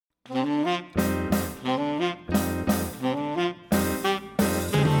Hello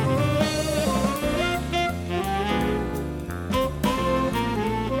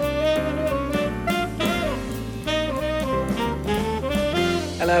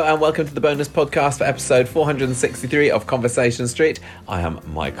and welcome to the bonus podcast for episode 463 of Conversation Street. I am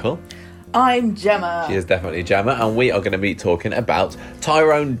Michael. I'm Gemma. She is definitely Gemma, and we are going to be talking about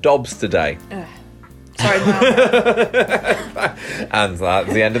Tyrone Dobbs today. Sorry, And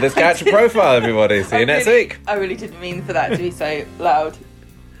that's the end of this character profile, everybody. See you next week. I really didn't mean for that to be so loud.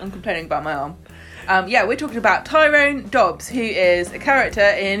 I'm complaining about my arm. We're talking about Tyrone Dobbs, who is a character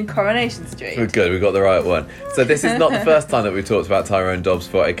in Coronation Street. We're good, we got the right one. So this is not the first time that we've talked about Tyrone Dobbs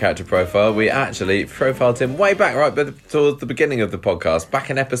for a character profile. We actually profiled him way back, right, but towards the beginning of the podcast, back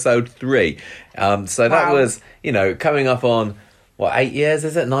in episode 3. So that was, coming up on, 8 years,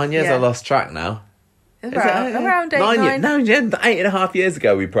 is it? 9 years? Yeah. I lost track now. Around 8, 9 years. 9. No, yeah, 8.5 years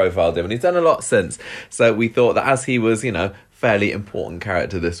ago we profiled him, and he's done a lot since. So we thought that as he was, fairly important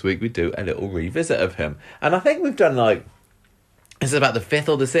character this week, we'd do a little revisit of him. And I think we've done this is about the 5th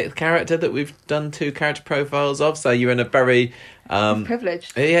or the 6th character that we've done 2 character profiles of. So you're in a very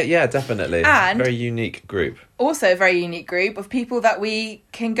privileged. Yeah, definitely. And very unique group. Also a very unique group of people that we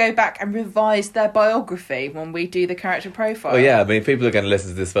can go back and revise their biography when we do the character profile. Well, yeah, I mean, people are going to listen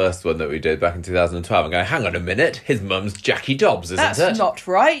to this first one that we did back in 2012 and go, hang on a minute, his mum's Jackie Dobbs, isn't it? That's not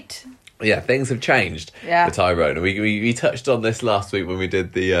right. Yeah, things have changed for Tyrone. We touched on this last week when we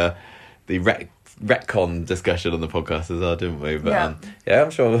did the retcon discussion on the podcast as well, didn't we? But I'm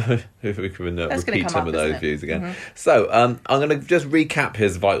sure we can repeat some of those views again. Mm-hmm. So I'm going to just recap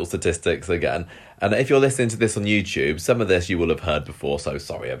his vital statistics again. And if you're listening to this on YouTube, some of this you will have heard before, so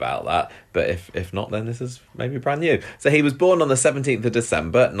sorry about that. But if not, then this is maybe brand new. So he was born on the 17th of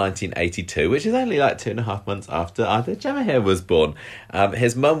December, 1982, which is only 2.5 months after either Gemma here was born.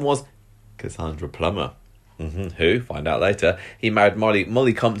 His mum was Cassandra Plummer. Who? Find out later. He married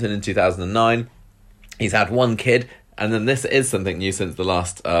Molly Compton in 2009. He's had 1 kid, and then this is something new since the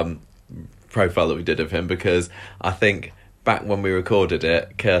last profile that we did of him, because I think back when we recorded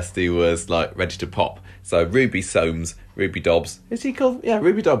it, Kirsty was ready to pop. So Ruby Dobbs. Is she called? Yeah,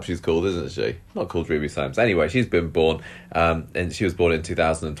 Ruby Dobbs she's called, isn't she? Not called Ruby Soames. Anyway, she's been born, and she was born in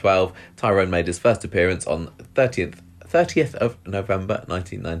 2012. Tyrone made his first appearance on 30th of November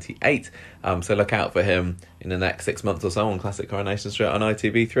 1998. So look out for him in the next 6 months or so on Classic Coronation Street on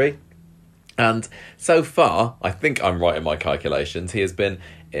ITV3. And so far, I think I'm right in my calculations, he has been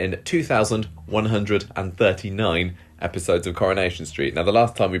in 2,139 episodes of Coronation Street. Now, the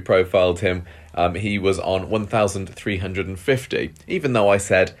last time we profiled him, he was on 1,350, even though I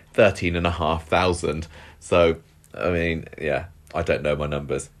said 13,500. So, I mean, yeah, I don't know my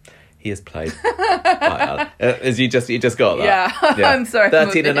numbers. He has played. As you just got that. Yeah. I'm sorry.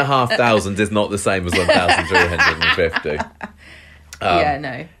 13,500 is not the same as 1,350.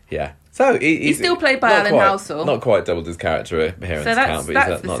 No. Yeah. So he's still played by Alan Halsall. Not quite doubled his character appearance count, but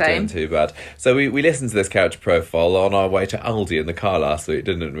he's not doing too bad. So we listened to this character profile on our way to Aldi in the car last week,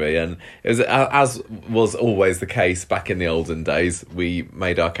 didn't we? And it was, as was always the case back in the olden days, we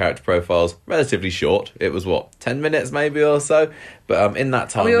made our character profiles relatively short. It was 10 minutes maybe or so. But in that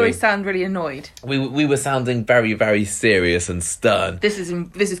time, we always sound really annoyed. We were sounding very, very serious and stern. This is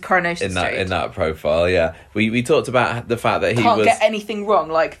Coronation Street. In that profile, yeah. We talked about the fact that he can't get anything wrong,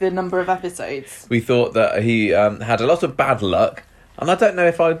 like the number of episodes. We thought that he had a lot of bad luck, and I don't know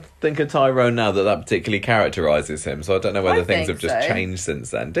if I think of Tyrone now that particularly characterises him. So I don't know whether things have just changed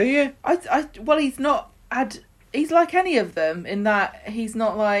since then. Do you? Well, he's not had. He's like any of them in that he's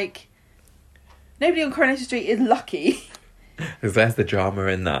not like. Nobody on Coronation Street is lucky. Because there's the drama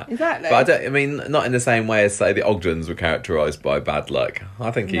in that. Exactly. But I mean, not in the same way as, say, the Ogdens were characterised by bad luck. I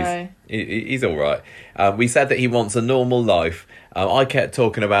think he's all right. We said that he wants a normal life. I kept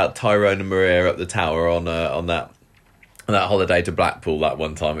talking about Tyrone and Maria up the tower on that holiday to Blackpool that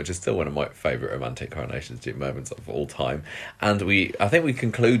one time, which is still one of my favourite romantic Coronation Street moments of all time. And I think we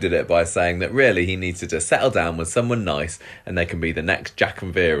concluded it by saying that really he needs to just settle down with someone nice and they can be the next Jack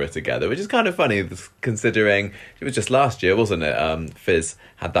and Vera together, which is kind of funny considering it was just last year, wasn't it? Fizz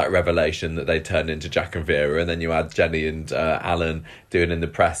had that revelation that they turned into Jack and Vera, and then you had Jenny and Alan doing in the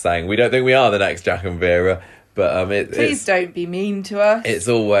press saying, we don't think we are the next Jack and Vera. But please don't be mean to us. It's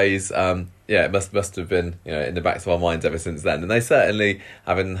always it must have been in the backs of our minds ever since then. And they certainly,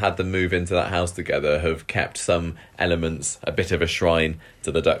 having had them move into that house together, have kept some elements, a bit of a shrine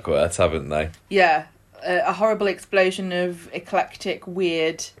to the Duckworths, haven't they? Yeah, a horrible explosion of eclectic,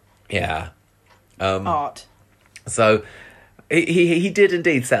 weird art. So He did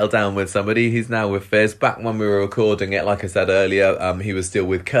indeed settle down with somebody. He's now with Fizz. Back when we were recording it, like I said earlier, he was still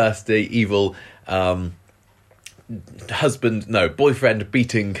with Kirsty, evil boyfriend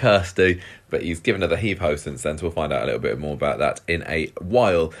beating Kirsty, but he's given her the heave-ho since then, so we'll find out a little bit more about that in a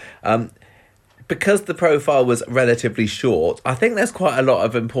while. Because the profile was relatively short, I think there's quite a lot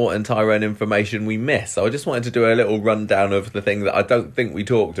of important Tyrone information we missed, so I just wanted to do a little rundown of the thing that I don't think we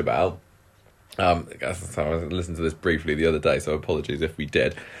talked about. I listened to this briefly the other day, so apologies if we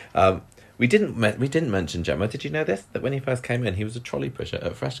did. We didn't mention Gemma. Did you know this? That when he first came in, he was a trolley pusher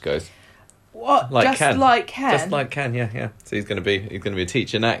at Freshco's. What? Like Ken. Like Ken? Just like Ken, yeah. So he's going to be a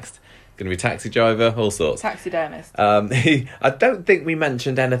teacher next. Going to be a taxi driver, all sorts. Taxidermist. I don't think we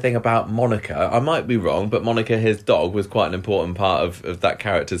mentioned anything about Monica. I might be wrong, but Monica, his dog, was quite an important part of that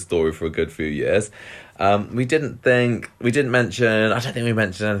character's story for a good few years. I don't think we mentioned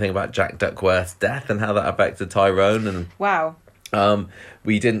anything about Jack Duckworth's death and how that affected Tyrone. And wow.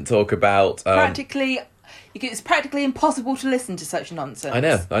 We didn't talk about it's practically impossible to listen to such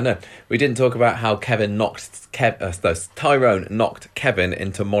nonsense. I know. We didn't talk about how Tyrone knocked Kevin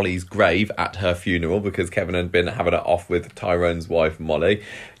into Molly's grave at her funeral because Kevin had been having it off with Tyrone's wife, Molly.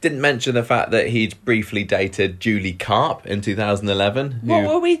 Didn't mention the fact that he'd briefly dated Julie Carp in 2011. What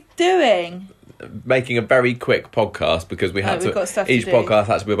were we doing? Making a very quick podcast because we had each podcast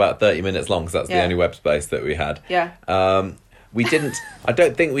had to be about 30 minutes long because that's the only web space that we had. Yeah. I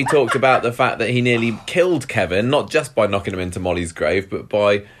don't think we talked about the fact that he nearly killed Kevin, not just by knocking him into Molly's grave, but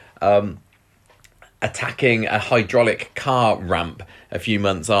by attacking a hydraulic car ramp a few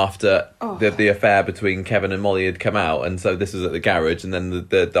months after the affair between Kevin and Molly had come out. And so this was at the garage, and then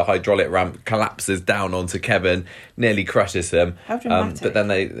the hydraulic ramp collapses down onto Kevin, nearly crushes him. How dramatic. But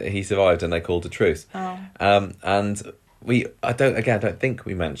then he survived and they called a truce. And I don't think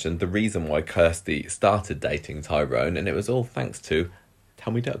we mentioned the reason why Kirsty started dating Tyrone, and it was all thanks to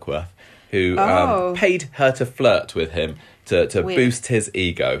Tammy Duckworth, who paid her to flirt with him to boost his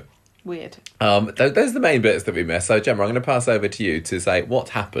ego. Weird. Those are the main bits that we missed. So, Gemma, I'm going to pass over to you to say what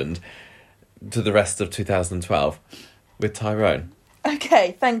happened to the rest of 2012 with Tyrone.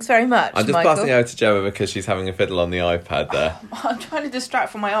 Okay, thanks very much, I'm just Michael. passing over to Gemma because she's having a fiddle on the iPad there. I'm trying to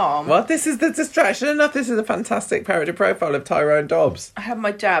distract from my arm. Well, this is the distraction enough. This is a fantastic character profile of Tyrone Dobbs. I had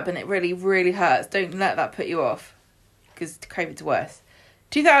my jab and it really, really hurts. Don't let that put you off, because COVID's worse.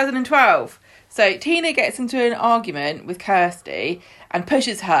 2012. So Tina gets into an argument with Kirsty and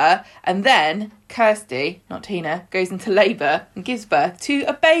pushes her, and then Kirsty, not Tina, goes into labour and gives birth to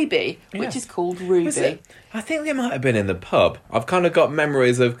a baby, which is called Ruby. I think they might have been in the pub. I've kind of got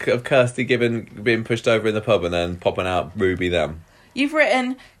memories of Kirsty being pushed over in the pub and then popping out Ruby them. You've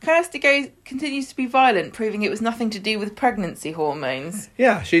written, Kirsty continues to be violent, proving it was nothing to do with pregnancy hormones.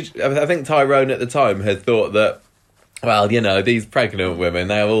 Yeah, I think Tyrone at the time had thought that, well, these pregnant women,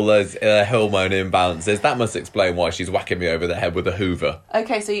 they have all those hormone imbalances. That must explain why she's whacking me over the head with a hoover.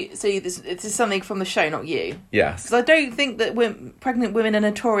 Okay, so this is something from the show, not you. Yes. Because I don't think that pregnant women are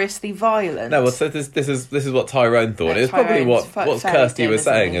notoriously violent. No, well, so this is what Tyrone thought. It's probably what Kirsty was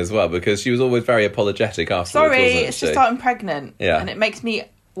saying as well, because she was always very apologetic afterwards. Sorry, it's just I'm pregnant. Yeah. And it makes me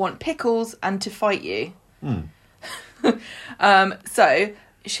want pickles and to fight you. So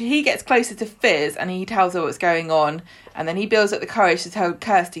he gets closer to Fizz and he tells her what's going on, and then he builds up the courage to tell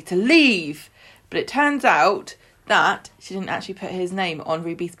Kirsty to leave. But it turns out that she didn't actually put his name on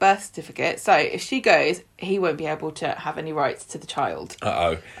Ruby's birth certificate, so if she goes, he won't be able to have any rights to the child.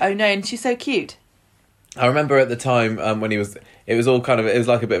 Oh no, and she's so cute. I remember at the time when it was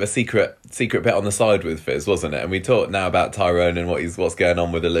like a bit of a secret bit on the side with Fizz, wasn't it? And we talk now about Tyrone and what's going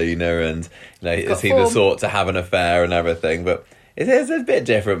on with Alina, and is he the sort to have an affair and everything, but it is a bit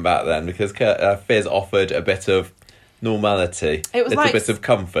different back then because Fizz offered a bit of normality, a little bit of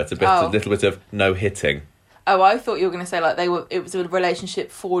comfort, a little bit of no hitting. Oh, I thought you were going to say it was a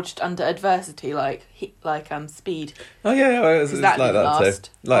relationship forged under adversity, like Speed. Oh yeah, it was like that too.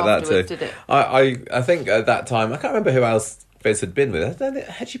 Like that too. Did it? I think at that time I can't remember who else Fizz had been with.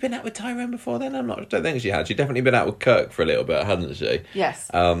 Had she been out with Tyrone before then? I don't think she had. She'd definitely been out with Kirk for a little bit, hadn't she? Yes.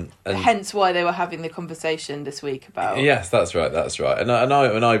 And hence why they were having the conversation this week about. Yes, that's right. And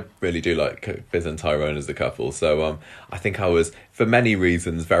I really do like Fizz and Tyrone as a couple. So I think I was, for many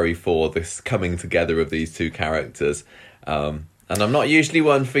reasons, very for this coming together of these two characters. And I'm not usually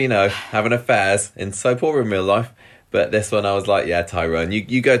one for having affairs in soap or in real life, but this one I was like, yeah, Tyrone,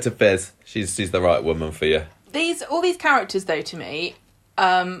 you go to Fizz. She's the right woman for you. All these characters, though, to me,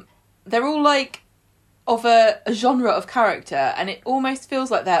 they're all like of a genre of character, and it almost feels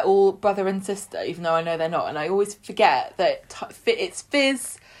like they're all brother and sister, even though I know they're not. And I always forget that it's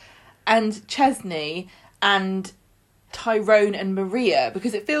Fizz and Chesney and Tyrone and Maria,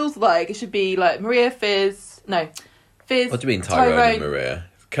 because it feels like it should be like Maria, Fizz. What do you mean Tyrone and Maria?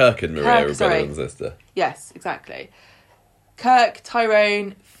 Kirk and Maria are brother and sister. Yes, exactly. Kirk,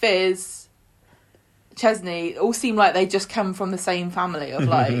 Tyrone, Fizz, Chesney all seem like they just come from the same family of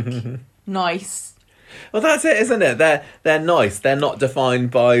like nice. Well, that's it, isn't it? They're nice. They're not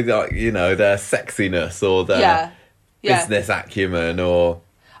defined by like, their sexiness or their business acumen or.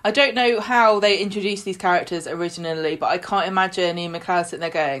 I don't know how they introduced these characters originally, but I can't imagine Ian McKellen sitting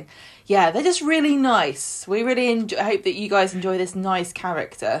there going, yeah, they're just really nice. We really hope that you guys enjoy this nice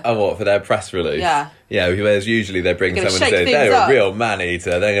character. Oh, what, for their press release? Yeah. Yeah, because usually they bring someone and say, they're a real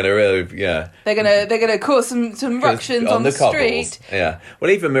man-eater. They're going to really, They're going to cause some ructions on the street. Yeah.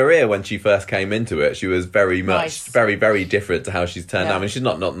 Well, even Maria, when she first came into it, she was very much, very, very different to how she's turned out. I mean, she's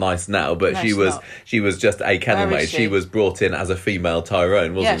not nice now, but she was just a kennel maid. She was brought in as a female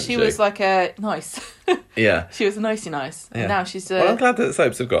Tyrone, wasn't she? Yeah, she was like a nice. Yeah. She was a nicey nice. Yeah. And now she's Well, I'm glad that the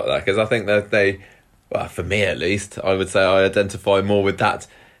soaps have got that, because I think that well, for me at least, I would say I identify more with that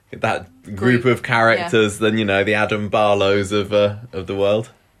group of characters than the Adam Barlows of the world.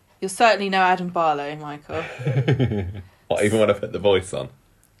 You'll certainly know Adam Barlow, Michael. What, even when I put the voice on?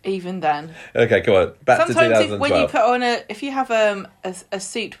 Even then. Okay, come on. Back to 2012. Sometimes when you put on if you have a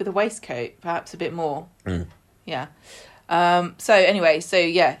suit with a waistcoat, perhaps a bit more. Yeah. So anyway,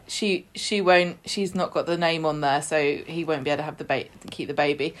 she's not got the name on there, so he won't be able to have keep the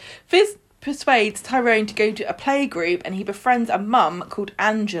baby. Fizz persuades Tyrone to go to a play group, and he befriends a mum called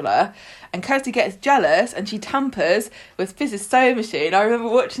Angela, and Kirsty gets jealous and she tampers with Fizz's sewing machine. I remember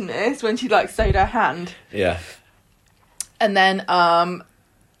watching this when she sewed her hand. Yeah. And then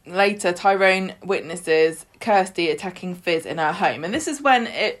later Tyrone witnesses Kirsty attacking Fizz in her home, and this is when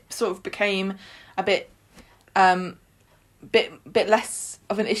it sort of became a bit less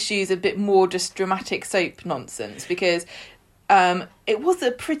of an issue, a bit more just dramatic soap nonsense, because it was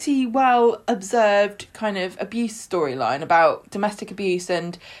a pretty well observed kind of abuse storyline about domestic abuse,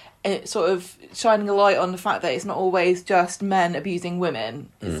 and it sort of shining a light on the fact that it's not always just men abusing women.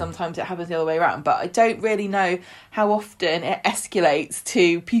 Sometimes it happens the other way around, but I don't really know how often it escalates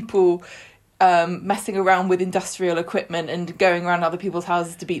to people messing around with industrial equipment and going around other people's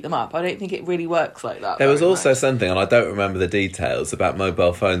houses to beat them up. I don't think it really works like that. There was also something, and I don't remember the details, about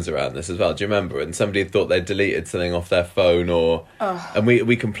mobile phones around this as well. Do you remember? And somebody thought they'd deleted something off their phone, and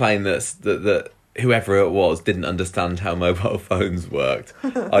we complained that whoever it was didn't understand how mobile phones worked.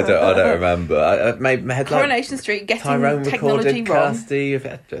 I don't remember. Coronation Street getting Tyrone technology wrong. Kirsty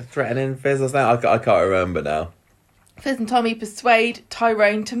threatening Fizz or something. I can't remember now. Fizz and Tommy persuade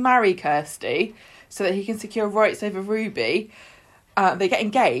Tyrone to marry Kirsty so that he can secure rights over Ruby. They get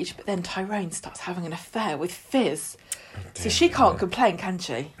engaged, but then Tyrone starts having an affair with Fizz. So she can't complain, can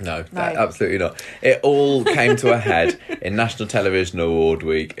she? No, absolutely not. It all came to a head in National Television Award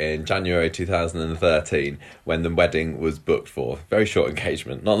Week in January 2013 when the wedding was booked for. Very short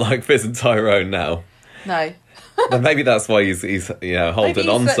engagement, not like Fizz and Tyrone now. No. But maybe that's why he's holding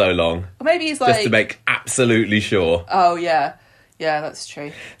on so long. Or maybe he's just to make absolutely sure. Oh, yeah. Yeah, that's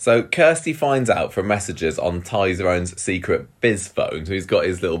true. So Kirsty finds out from messages on Tyrone's secret Biz phone. So he's got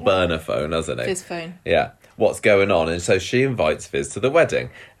his little burner phone, hasn't he? Biz phone. Yeah. What's going on? And so she invites Fizz to the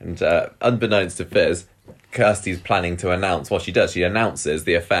wedding. And unbeknownst to Fizz, Kirsty's planning to announce what she does. She announces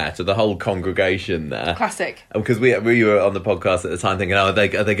the affair to the whole congregation there. Classic. Because we were on the podcast at the time thinking, are they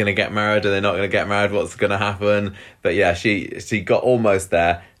going to get married? Are they not going to get married? What's going to happen? But yeah, she got almost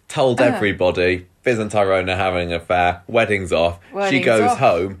there, told everybody, Fizz and Tyrone are having an affair, wedding's off. She goes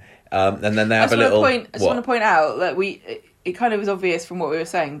home, and then they have a little... I just want to point out that it kind of was obvious from what we were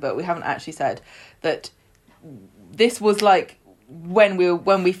saying, but we haven't actually said that this was like when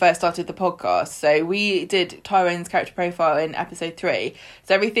we first started the podcast. So we did Tyrone's character profile in episode 3.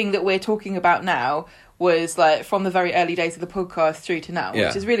 So everything that we're talking about now was like from the very early days of the podcast through to now,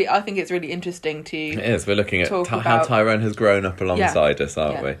 which is really, I think it's really interesting to. It is. We're looking at how Tyrone has grown up alongside us,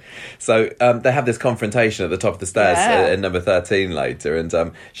 aren't we? So they have this confrontation at the top of the stairs in number 13 later, and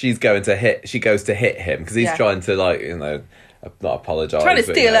she goes to hit him because he's trying to not apologise. Trying to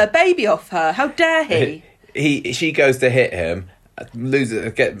steal her baby off her. How dare he? She goes to hit him,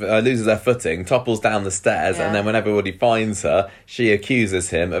 loses her footing, topples down the stairs, and then when everybody finds her, she accuses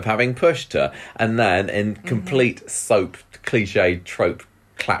him of having pushed her. And then, in complete soap cliche trope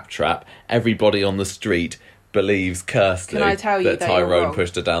claptrap, everybody on the street believes Kirsty that Tyrone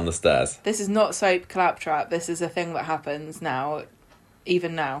pushed her down the stairs. This is not soap claptrap. This is a thing that happens now,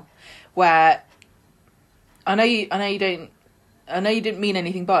 even now, where I know you didn't mean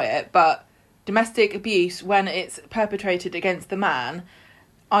anything by it, but domestic abuse, when it's perpetrated against the man,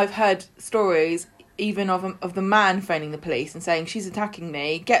 I've heard stories even of the man phoning the police and saying, she's attacking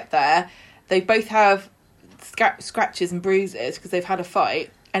me, get there. They both have scratches and bruises because they've had a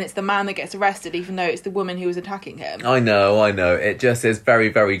fight. And it's the man that gets arrested, even though it's the woman who was attacking him. I know. It just is very,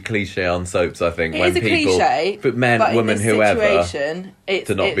 very cliche on soaps, I think. It is a cliche. But men, women, whoever. It's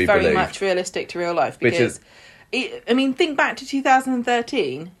very believed. much realistic to real life. Because, think back to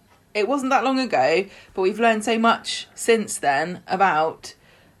 2013. It wasn't that long ago, but we've learned so much since then about,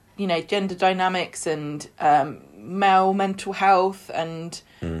 gender dynamics and male mental health and,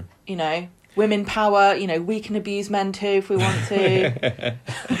 women power, we can abuse men too if we want to.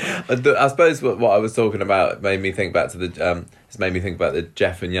 I suppose what I was talking about made me think back to the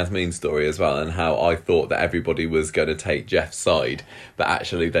Jeff and Yasmin story as well, and how I thought that everybody was going to take Jeff's side, but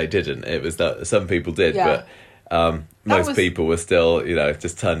actually they didn't. It was that some people did, but most people were still,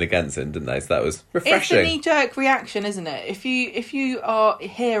 just turned against him, didn't they? So that was refreshing. It's a knee-jerk reaction, isn't it? If you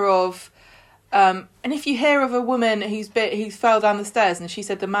hear of a woman who fell down the stairs and she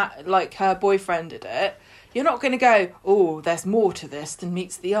said her boyfriend did it, you're not going to go, oh, there's more to this than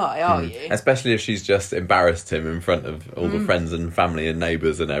meets the eye, are you? Especially if she's just embarrassed him in front of all the friends and family and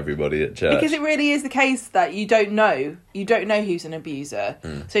neighbours and everybody at church. Because it really is the case that you don't know who's an abuser.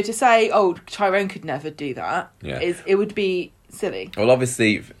 So to say, oh, Tyrone could never do that, it would be silly. Well,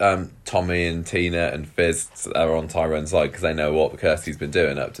 obviously, Tommy and Tina and Fizz are on Tyrone's side because they know what Kirsty's been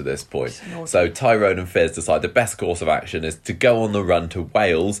doing up to this point. So Tyrone and Fizz decide the best course of action is to go on the run to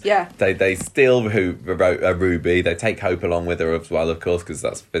Wales. Yeah. They steal Ruby. They take Hope along with her as well, of course, because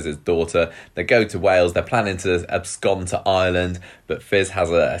that's Fizz's daughter. They go to Wales. They're planning to abscond to Ireland, but Fizz has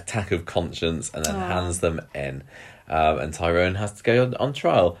an attack of conscience and then hands them in. And Tyrone has to go on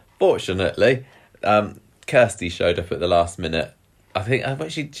trial. Fortunately, Kirsty showed up at the last minute. I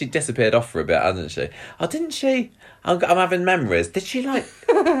think she disappeared off for a bit, hasn't she? Oh, didn't she? I'm having memories. Did she this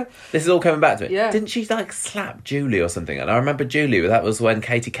is all coming back to me. Yeah. Didn't she slap Julie or something? And I remember Julie, that was when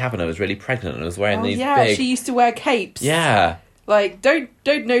Katie Kavanagh was really pregnant and was wearing these big... she used to wear capes. Yeah.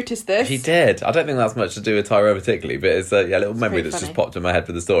 Don't notice this. She did. I don't think that's much to do with Tyrone particularly, but it's a little memory that's just popped in my head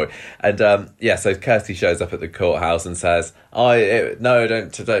for the story. And so Kirsty shows up at the courthouse and says, I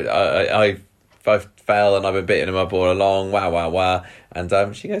fell and I've been beating him up all along, wow.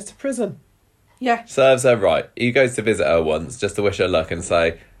 And she goes to prison. Yeah. Serves her right. He goes to visit her once just to wish her luck and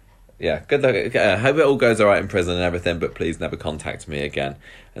say, yeah, good luck. Hope it all goes all right in prison and everything, but please never contact me again.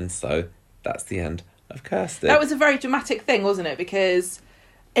 And so that's the end of Kirsty. That was a very dramatic thing, wasn't it? Because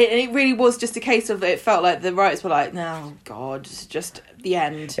it really was just a case of, it felt like the writers were like, no, God, it's just the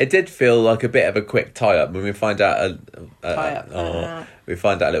end. It did feel like a bit of a quick tie-up when we find out we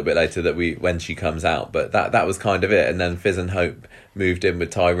find out a little bit later that when she comes out, but that was kind of it. And then Fizz and Hope moved in with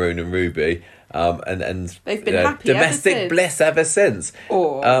Tyrone and Ruby, and they've been happy domestic bliss ever since.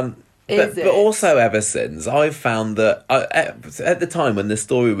 But also ever since, I've found that at the time when this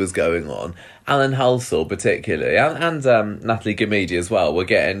story was going on, Alan Halsall particularly, and Natalie Gamidi as well, were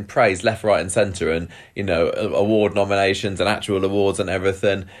getting praise left, right and centre, and, award nominations and actual awards and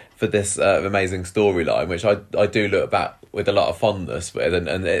everything for this amazing storyline, which I do look back with a lot of fondness with, and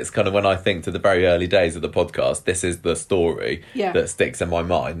it's kind of when I think to the very early days of the podcast, this is the story that sticks in my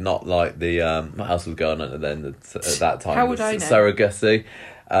mind, not like the what else was going on then at that time. How would I know? Surrogacy.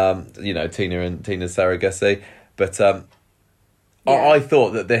 Tina's surrogacy, but I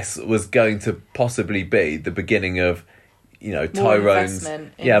thought that this was going to possibly be the beginning of, Tyrone's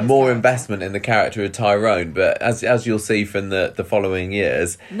more investment in the character of Tyrone. But as you'll see from the following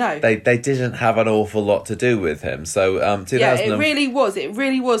years, they didn't have an awful lot to do with him. So it really was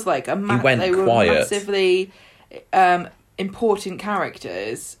like a they were massively important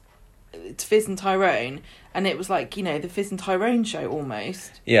characters, Fizz and Tyrone. And it was like, the Fizz and Tyrone show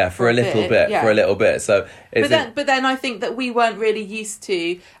almost. Yeah, for a little bit. So, but then I think that we weren't really used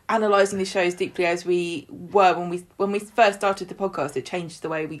to analysing the show as deeply as we were when we first started the podcast. It changed the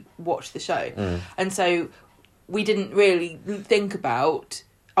way we watched the show, and so we didn't really think about.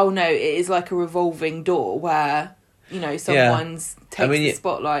 Oh no, it is like a revolving door where someone's takes the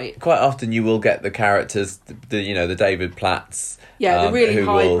spotlight. Quite often, you will get the characters, the David Platts. Yeah, the really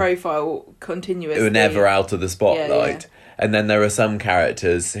high profile, continuous. Who are never out of the spotlight. Yeah. And then there are some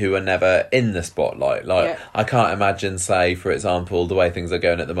characters who are never in the spotlight. I can't imagine, say, for example, the way things are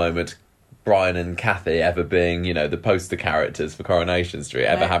going at the moment, Brian and Kathy ever being, the poster characters for Coronation Street,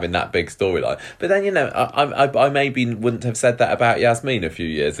 ever having that big storyline. But then, I maybe wouldn't have said that about Yasmin a few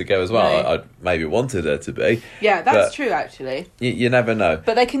years ago as well. No. I maybe wanted her to be. Yeah, that's true, actually. You never know.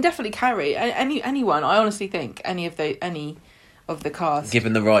 But they can definitely carry anyone. I honestly think of the cast.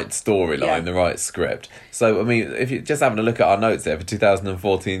 Given the right storyline, the right script. So, I mean, if you're just having a look at our notes there for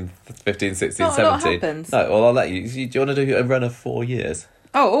 2014, 15, 16, Not 17. A lot happens. No, well, I'll let you. Do you want to do a run of 4 years?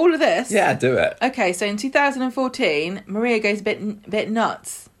 Oh, all of this? Yeah, do it. Okay, so in 2014, Maria goes a bit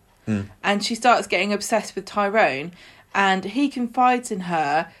nuts. And she starts getting obsessed with Tyrone. And he confides in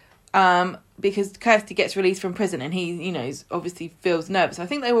her because Kirsty gets released from prison and he, obviously feels nervous. I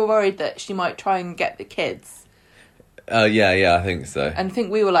think they were worried that she might try and get the kids. Yeah, I think so. And I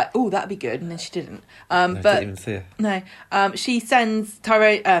think we were like, oh, that'd be good. And then she didn't. I didn't even see her. No. She sends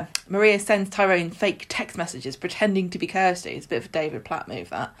Tyrone... Maria sends Tyrone fake text messages pretending to be Kirsty. It's a bit of a David Platt move,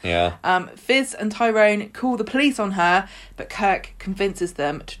 that. Yeah. Fizz and Tyrone call the police on her, but Kirk convinces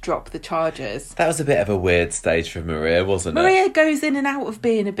them to drop the charges. That was a bit of a weird stage for Maria, wasn't it? Maria goes in and out of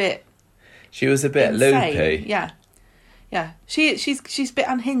being a bit... She was a bit insane. loopy. Yeah. She's a bit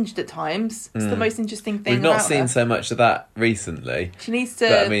unhinged at times. It's the most interesting thing. We've not seen so much of that recently. She needs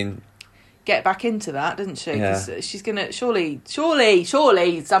to get back into that, doesn't she? Because she's going to... Surely,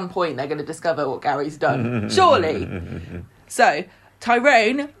 at some point they're going to discover what Gary's done. Surely. So,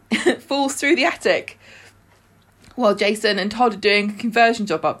 Tyrone falls through the attic while Jason and Todd are doing a conversion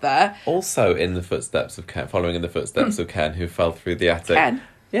job up there. Also in the footsteps of Ken, following in the footsteps of Ken, who fell through the attic. Ken?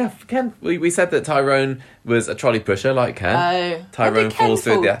 Yeah, Ken. We said that Tyrone was a trolley pusher like Ken. Oh. Tyrone falls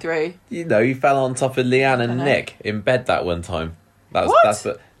through the attic. He fell on top of Leanne and Nick in bed that one time. That's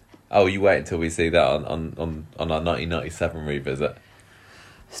what. Oh, you wait until we see that on our 1997 revisit.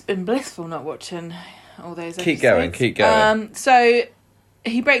 It's been blissful not watching all those episodes. Keep going. So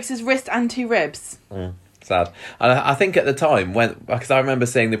he breaks his wrist and 2 ribs. Sad. And I think at the time, because I remember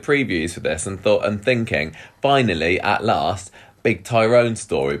seeing the previews for this and thinking, finally, at last, big Tyrone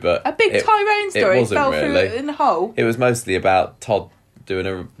story. But a big Tyrone story. It wasn't fell really. Through in the hole. It was mostly about Todd doing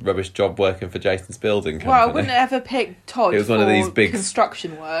a rubbish job working for Jason's building company. Well, I wouldn't ever pick Todd. It was one of these big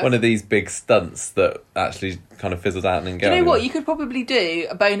construction work. One of these big stunts that actually kind of fizzled out and didn't go. Do you know what? You could probably do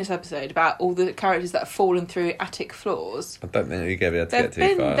a bonus episode about all the characters that have fallen through attic floors. I don't think you're going to be able to get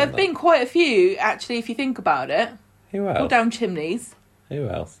too far. There've been quite a few, actually, if you think about it. Who else? All down chimneys. Who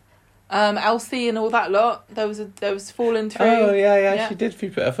else? Elsie and all that lot. There was falling through. Oh yeah. She did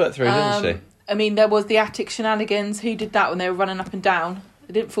put her foot through, didn't she? I mean, there was the attic shenanigans. Who did that when they were running up and down?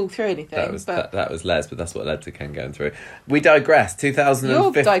 They didn't fall through anything. That was Les, but that's what led to Ken going through. We digress.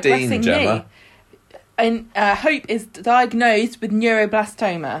 2015, You're digressing Gemma. Me. And Hope is diagnosed with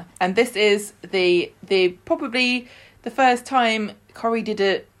neuroblastoma, and this is the probably the first time Corrie did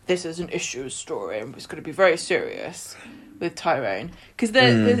it. This is an issue story, and it's going to be very serious with Tyrone, because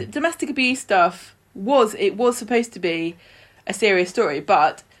the domestic abuse stuff was supposed to be a serious story,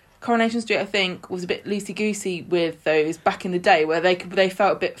 but Coronation Street, I think, was a bit loosey-goosey with those back in the day, where they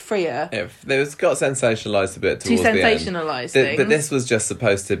felt a bit freer. It got sensationalised a bit towards the end. Too sensationalised things. But this was just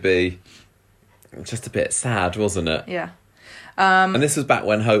supposed to be just a bit sad, wasn't it? Yeah. And this was back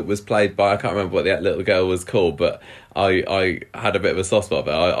when Hope was played by, I can't remember what the little girl was called, but I had a bit of a soft spot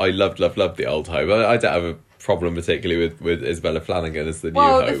about it. I loved the old Hope. I don't have a problem particularly with Isabella Flanagan as the new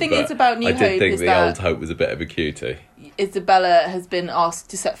Hope. Well, the thing is about New Hope is I did think the old Hope was a bit of a cutie. Isabella has been asked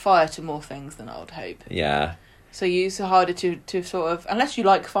to set fire to more things than Old Hope. Yeah. So it's harder to sort of, unless you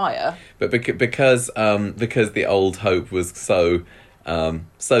like fire. But because the Old Hope was so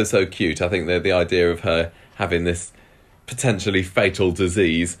cute, I think the idea of her having this potentially fatal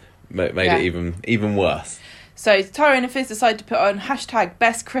disease made it even worse. So Tyrone and Fizz decide to put on hashtag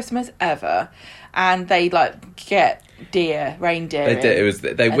best Christmas ever, and they get reindeer. They did. It was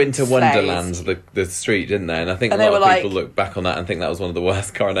Winter Wonderland, the street, didn't they? And I think a lot of people look back on that and think that was one of the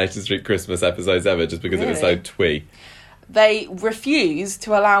worst Coronation Street Christmas episodes ever, just because it was so twee. They refused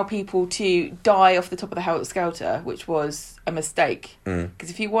to allow people to die off the top of the Helter Skelter, which was a mistake.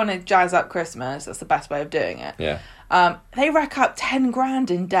 Because if you want to jazz up Christmas, that's the best way of doing it. Yeah. They rack up 10 grand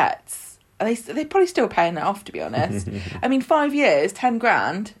in debts. They're probably still paying it off, to be honest. I mean, 5 years, 10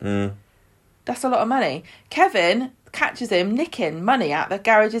 grand. That's a lot of money. Kevin catches him nicking money out the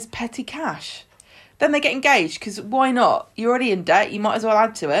garage's petty cash. Then they get engaged, because why not? You're already in debt, you might as well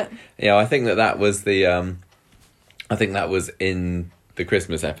add to it. Yeah, I think that was the... I think that was in the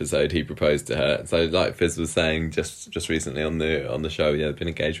Christmas episode he proposed to her. So like Fizz was saying just recently on the show, they've been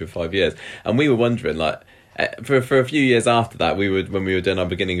engaged for 5 years. And we were wondering, for a few years after that, when we were doing our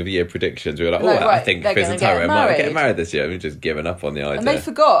beginning of the year predictions, we were like, I think Fizz and Tyrone might get married this year. We've just given up on the idea. And they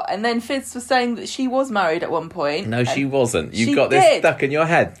forgot. And then Fizz was saying that she was married at one point. No, she wasn't. You've got this stuck in your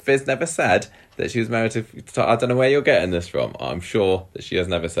head. Fizz never said that she was married to... I don't know where you're getting this from. I'm sure that she has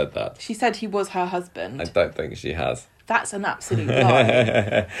never said that. She said he was her husband. I don't think she has. That's an absolute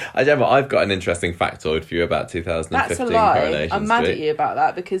lie. I've got an interesting factoid for you about 2015 That's a lie. Coronation I'm mad Street. at you about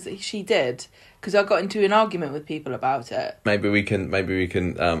that because she did. Because I got into an argument with people about it. Maybe we can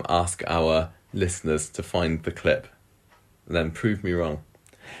ask our listeners to find the clip and then prove me wrong.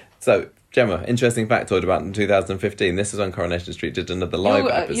 So, Gemma, interesting factoid about 2015. This is when Coronation Street did another live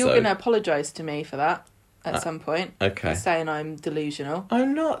episode. You're going to apologise to me for that at some point. Okay. For saying I'm delusional.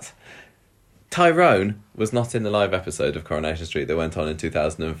 I'm not. Tyrone was not in the live episode of Coronation Street that went on in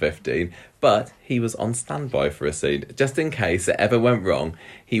 2015, but he was on standby for a scene. Just in case it ever went wrong,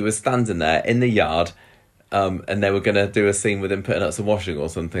 he was standing there in the yard, and they were going to do a scene with him putting up some washing or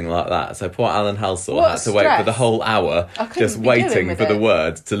something like that. So poor Alan Halsall had to wait for the whole hour, just waiting for the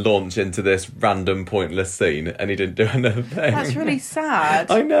word to launch into this random pointless scene, and he didn't do another thing. That's really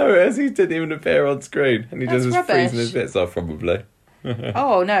sad. I know, as he didn't even appear on screen, and he That's just was rubbish. freezing his bits off, probably.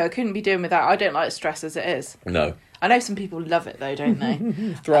 Oh, no, I couldn't be doing with that. I don't like stress as it is. No. I know some people love it, though, don't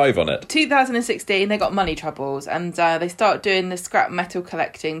they? Thrive on it. 2016, they got money troubles, and they start doing the scrap metal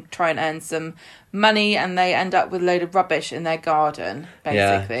collecting, try and earn some money, and they end up with a load of rubbish in their garden,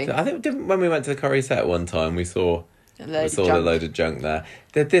 basically. Yeah. I think when we went to the Corrie set one time, we saw a load of junk there.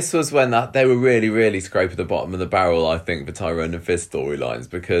 This was when they were really, really scraping the bottom of the barrel, I think, for Tyrone and Fizz storylines,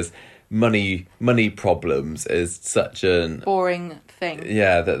 because money problems is such an boring thing.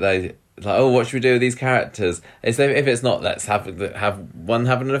 Yeah, that they like, oh, what should we do with these characters? If it's not let's have one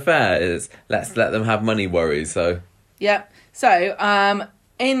having an affair, it's let's let them have money worries. So yeah. So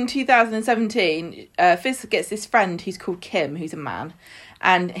in 2017, Fizz gets this friend who's called Kim, who's a man.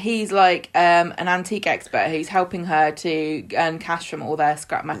 And he's like an antique expert who's helping her to earn cash from all their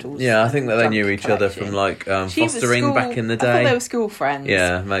scrap metals. Yeah, I think that they knew each other from like fostering back in the day. I thought they were school friends.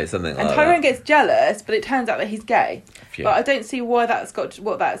 Yeah, mate, something like that. And Tyrone gets jealous, but it turns out that he's gay. Phew. But I don't see what that's got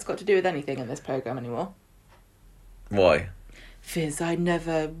to do with anything in this programme anymore. Why? Fizz, I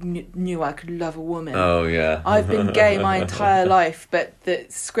never knew I could love a woman. Oh, yeah. I've been gay my entire life, but the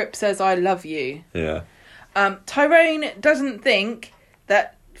script says I love you. Yeah. Tyrone doesn't think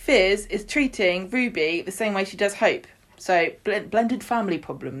that Fizz is treating Ruby the same way she does Hope. So, blended family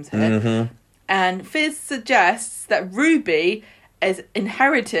problems here. Mm-hmm. And Fizz suggests that Ruby has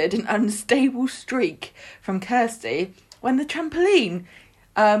inherited an unstable streak from Kirsty when the trampoline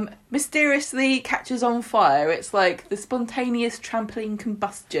mysteriously catches on fire. It's like the spontaneous trampoline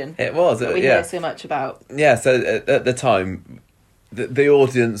combustion. It was. That we hear so much about. Yeah, so at the time, the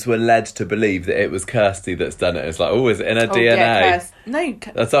audience were led to believe that it was Kirsty that's done it. It's like, oh, is it in her DNA?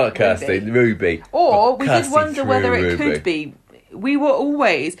 Yeah, that's not Kirsty, Ruby. Or we did wonder whether it could be. We were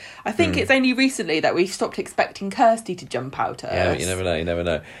always... I think it's only recently that we stopped expecting Kirsty to jump out at us. Yeah, you never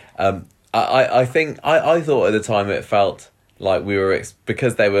know. I think... I thought at the time it felt like we were...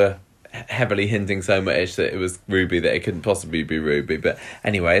 because they were heavily hinting so much that it was Ruby, that it couldn't possibly be Ruby. But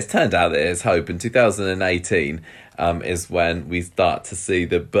anyway, it's turned out that it's Hope. In 2018 is when we start to see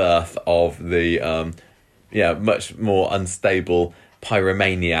the birth of the much more unstable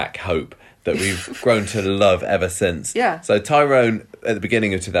pyromaniac Hope that we've grown to love ever since. Yeah. So Tyrone, at the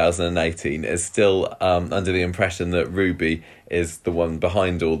beginning of 2018, is still under the impression that Ruby is the one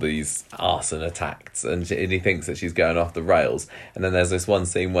behind all these arson attacks, and he thinks that she's going off the rails. And then there's this one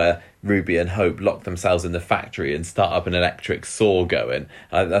scene where Ruby and Hope lock themselves in the factory and start up an electric saw going.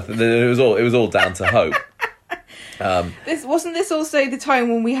 It was all down to Hope. This wasn't this also the time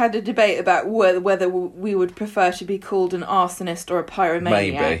when we had a debate about whether we would prefer to be called an arsonist or a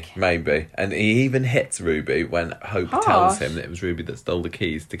pyromaniac. Maybe. And he even hits Ruby when Hope tells him that it was Ruby that stole the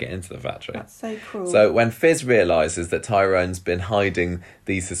keys to get into the factory. That's so cruel. So when Fizz realises that Tyrone's been hiding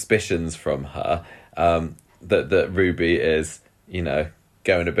these suspicions from her, that Ruby is,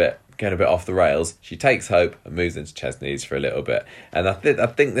 going a bit off the rails, she takes Hope and moves into Chesney's for a little bit. And I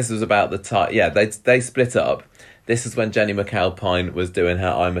think this was about the time. Yeah, they split up. This is when Jenny McAlpine was doing her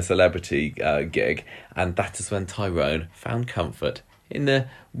I'm a Celebrity gig, and that is when Tyrone found comfort in the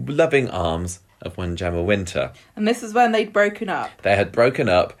loving arms of one Gemma Winter. And this is when they'd broken up. They had broken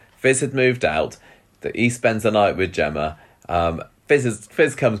up. Fizz had moved out. He spends the night with Gemma.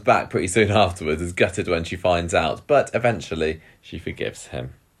 Fizz comes back pretty soon afterwards, is gutted when she finds out, but eventually she forgives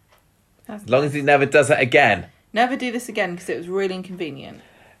him. As long as he never does it again. Never do this again, because it was really inconvenient.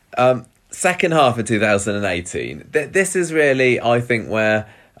 Second half of 2018. This is really, I think, where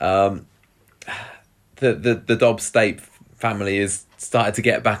the Dobbs State family is started to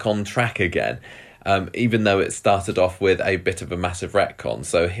get back on track again. even though it started off with a bit of a massive retcon.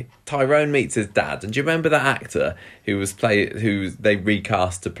 So Tyrone meets his dad, and do you remember that actor who they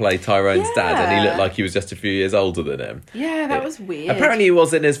recast to play Tyrone's dad, and he looked like he was just a few years older than him? Yeah, that was weird. Apparently he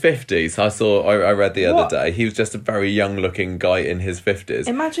was in his 50s. I read the other day. He was just a very young-looking guy in his 50s.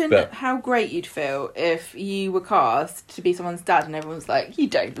 Imagine how great you'd feel if you were cast to be someone's dad and everyone's like, you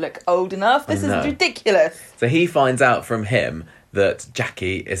don't look old enough. This is ridiculous. So he finds out from him that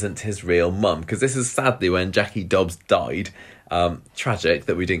Jackie isn't his real mum, because this is sadly when Jackie Dobbs died. Tragic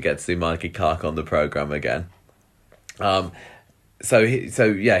that we didn't get to see Mikey Clark on the programme again. He's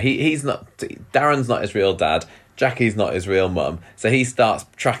not... Darren's not his real dad. Jackie's not his real mum. So he starts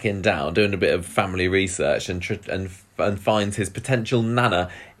tracking down, doing a bit of family research and finds his potential nana,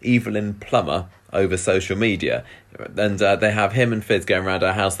 Evelyn Plummer, over social media. And they have him and Fizz going around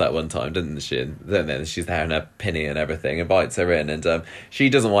her house that one time, didn't she? And then she's there in her pinny and everything, invites her in, and she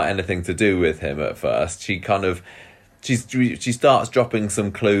doesn't want anything to do with him at first. She starts dropping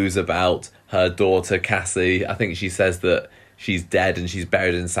some clues about her daughter Cassie. I think she says that she's dead and she's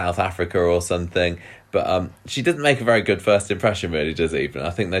buried in South Africa or something. But she doesn't make a very good first impression, really, does Evelyn?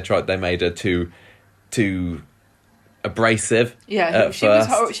 I think they made her too abrasive. Yeah,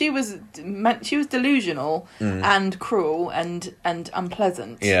 she was delusional and cruel and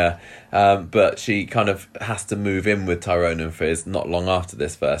unpleasant. Yeah, but she kind of has to move in with Tyrone and Fizz not long after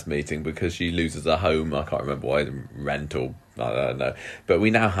this first meeting because she loses her home. I can't remember why, rental, I don't know. But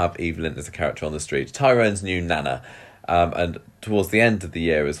we now have Evelyn as a character on the street, Tyrone's new nana, and towards the end of the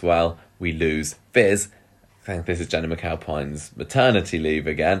year as well, we lose Fizz. I think this is Jenny McAlpine's maternity leave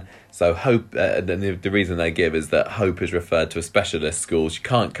again. So Hope, the reason they give is that Hope is referred to a specialist school. She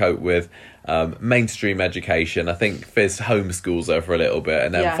can't cope with mainstream education. I think Fizz homeschools her for a little bit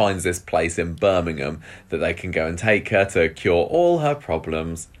and then finds this place in Birmingham that they can go and take her to cure all her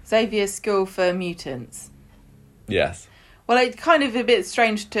problems. Xavier's School for Mutants. Yes. Well, it's kind of a bit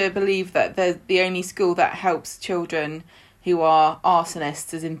strange to believe that they're the only school that helps children who are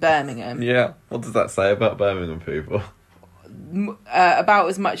arsonists is in Birmingham. Yeah, what does that say about Birmingham people? About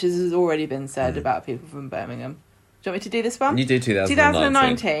as much as has already been said about people from Birmingham. Do you want me to do this one? You do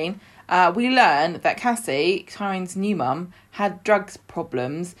 2019. We learn that Cassie, Tyrone's new mum, had drugs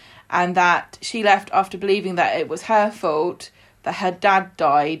problems and that she left after believing that it was her fault that her dad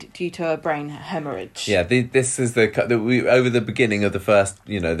died due to a brain hemorrhage. Yeah, this is over the beginning of the first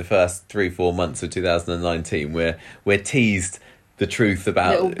 3-4 months of 2019, we're teased the truth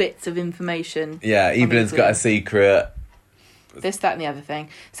about little bits of information. Yeah, Evelyn's got a secret. This, that, and the other thing.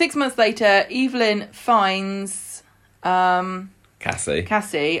 6 months later, Evelyn finds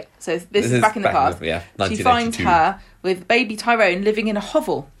Cassie. So this is back in the past. Yeah, 1982. She finds her with baby Tyrone living in a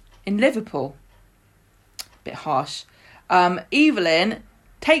hovel in Liverpool. Bit harsh. Evelyn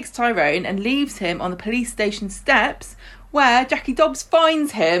takes Tyrone and leaves him on the police station steps where Jackie Dobbs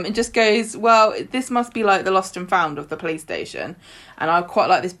finds him and just goes, well, this must be like the lost and found of the police station. And I quite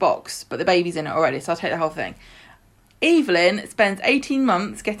like this box, but the baby's in it already, so I'll take the whole thing. Evelyn spends 18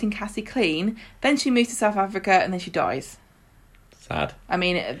 months getting Cassie clean, then she moves to South Africa and then she dies. Sad. I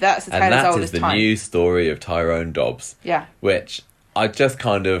mean, that's a tale as old as time. And that is the new story of Tyrone Dobbs. Yeah. Which I just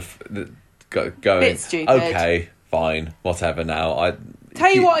kind of going, bit stupid. Okay, fine, whatever now.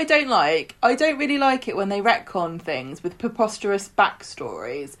 Tell you what I don't like. I don't really like it when they retcon things with preposterous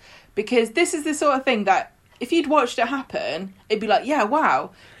backstories, because this is the sort of thing that if you'd watched it happen, it'd be like, yeah,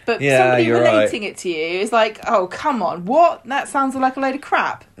 wow. But somebody relating it to you is like, oh, come on, what? That sounds like a load of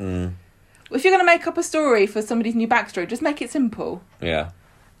crap. Mm. If you're going to make up a story for somebody's new backstory, just make it simple. Yeah.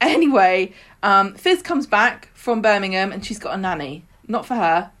 Anyway, Fizz comes back from Birmingham and she's got a nanny. Not for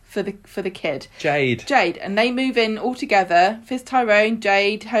her, for the kid. Jade. And they move in all together. Fizz, Tyrone,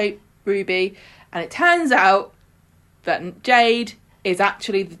 Jade, Hope, Ruby. And it turns out that Jade is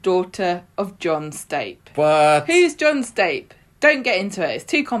actually the daughter of John Stape. What? Who's John Stape? Don't get into it. It's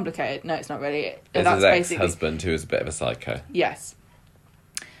too complicated. No, it's not really. It's his ex-husband who is a bit of a psycho. Yes.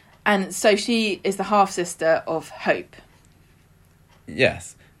 And so she is the half-sister of Hope.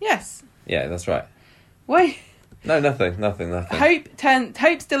 Yes. Yes. Yeah, that's right. Wait. No, nothing.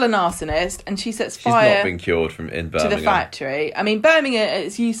 Hope's still an arsonist, and she sets fire. She's not been cured in Birmingham. To the factory. I mean, Birmingham,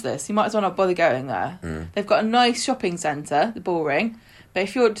 it's useless. You might as well not bother going there. Mm. They've got a nice shopping centre, the Bullring. But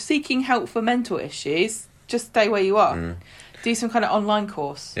if you're seeking help for mental issues, just stay where you are. Mm. Do some kind of online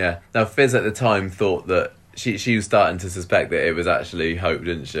course. Yeah. Now, Fizz at the time thought that she was starting to suspect that it was actually Hope,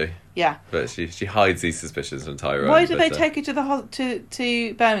 didn't she? Yeah. But she hides these suspicions from Tyrone. Why did they take her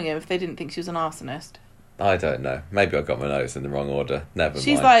to Birmingham if they didn't think she was an arsonist? I don't know. Maybe I got my notes in the wrong order. Never mind.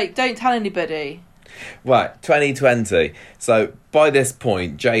 She's like, don't tell anybody. Right, 2020. So by this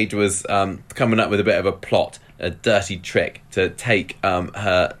point, Jade was coming up with a bit of a plot, a dirty trick to take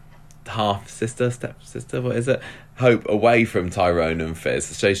her stepsister, what is it? Hope, away from Tyrone and Fizz.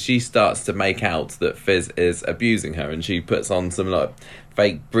 So she starts to make out that Fizz is abusing her, and she puts on some like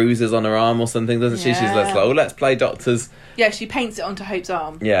fake bruises on her arm or something, doesn't she? She's like, oh, let's play doctors. Yeah, she paints it onto Hope's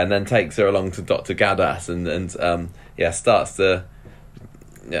arm. Yeah, and then takes her along to Dr. Gadas and starts to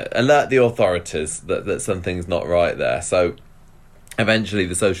alert the authorities that something's not right there. So eventually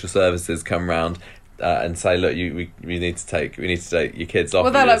the social services come round and say, look, we need to take your kids off.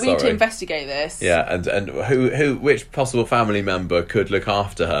 Well, they're like, we need to investigate this. Yeah, and which possible family member could look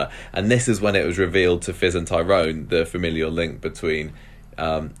after her? And this is when it was revealed to Fizz and Tyrone the familial link between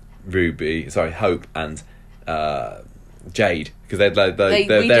Hope and Jade, because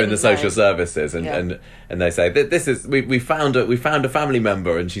they're in the social services, and they say that this is we found a family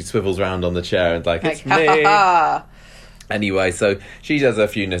member, and she swivels around on the chair and like it's me. Anyway, so she does a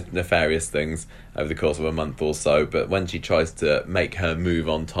few nefarious things over the course of a month or so, but when she tries to make her move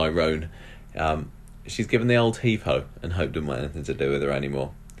on Tyrone, she's given the old heave-ho, and Hope doesn't want anything to do with her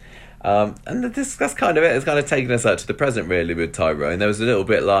anymore. And that's kind of it. It's kind of taken us out to the present, really, with Tyrone. There was a little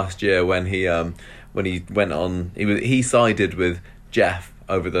bit last year when he went on, he sided with Jeff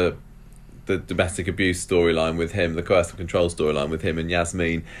over the domestic abuse storyline with him, the coercive control storyline with him and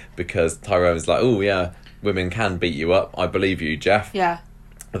Yasmin, because Tyrone's like, oh yeah, women can beat you up. I believe you, Jeff. Yeah.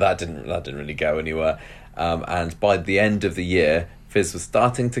 But that didn't really go anywhere. And by the end of the year, Fizz was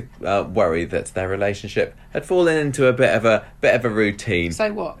starting to worry that their relationship had fallen into a bit of a routine.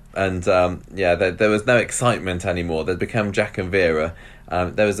 So what? And there was no excitement anymore. They'd become Jack and Vera.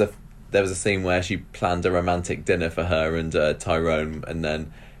 There was a scene where she planned a romantic dinner for her and Tyrone, and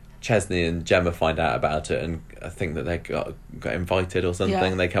then Chesney and Gemma find out about it, and I think that they got invited or something.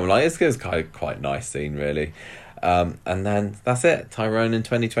 Yeah. They come along. It was quite a nice scene, really. And then that's it. Tyrone in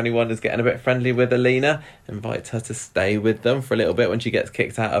 2021 is getting a bit friendly with Alina, invites her to stay with them for a little bit when she gets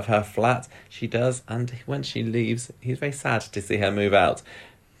kicked out of her flat. She does, and when she leaves, he's very sad to see her move out.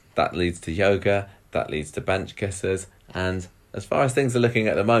 That leads to yoga, that leads to bench kisses, and as far as things are looking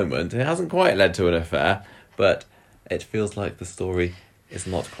at the moment, it hasn't quite led to an affair, but it feels like the story is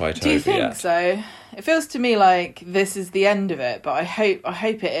not quite over yet. Do you think so? It feels to me like this is the end of it, but I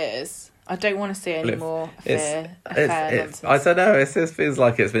hope it is. I don't want to see any more affair nonsense. I don't know. It just feels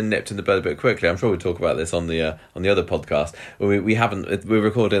like it's been nipped in the bud a bit quickly. I'm sure we'll talk about this on the other podcast. We haven't. We're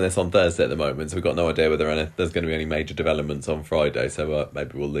recording this on Thursday at the moment, so we've got no idea whether there's going to be any major developments on Friday. So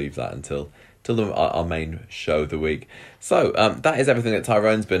maybe we'll leave that until our main show of the week. So that is everything that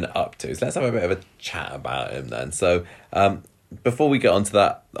Tyrone's been up to. So let's have a bit of a chat about him then. So before we get onto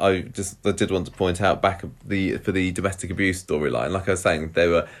that, I did want to point out for the domestic abuse storyline. Like I was saying, they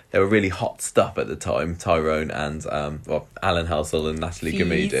were really hot stuff at the time. Tyrone and Alan Halsall and Natalie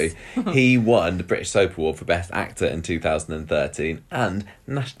Gamidi. He won the British Soap Award for Best Actor in 2013 and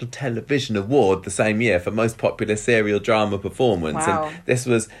National Television Award the same year for Most Popular Serial Drama Performance. Wow. And this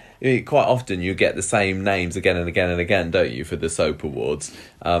was quite often you get the same names again and again and again, don't you, for the soap awards?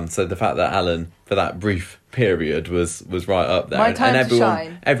 So the fact that Alan, for that brief period, was right up there,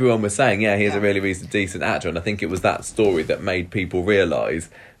 and everyone was saying, he's a really decent actor, and I think it was that story that made people realise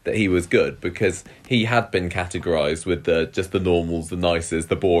that he was good, because he had been categorised with just the normals, the nices,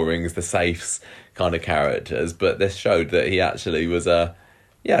 the borings, the safes kind of characters, but this showed that he actually was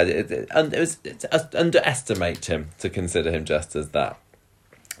underestimate him to consider him just as that.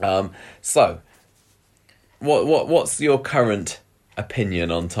 So, what's your current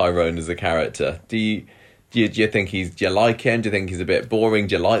opinion on Tyrone as a character? Do you think do you like him? Do you think he's a bit boring?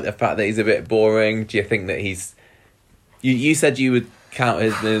 Do you like the fact that he's a bit boring? Do you think that he's... You said you would count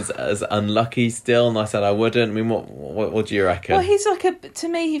him as unlucky still, and I said I wouldn't. I mean, what do you reckon? Well, he's to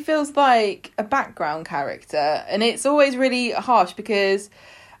me, he feels like a background character, and it's always really harsh because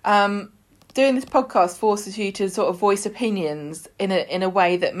doing this podcast forces you to sort of voice opinions in a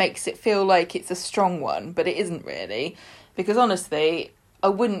way that makes it feel like it's a strong one, but it isn't really. Because honestly, I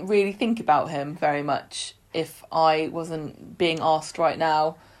wouldn't really think about him very much if I wasn't being asked right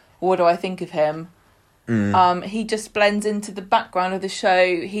now, what do I think of him? He just blends into the background of the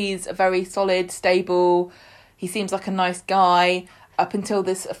show. He's a very solid, stable, he seems like a nice guy. Up until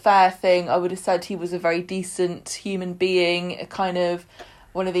this affair thing, I would have said he was a very decent human being, a kind of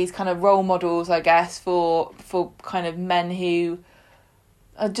one of these kind of role models, I guess, for kind of men who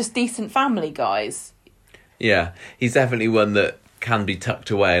are just decent family guys. Yeah, he's definitely one that can be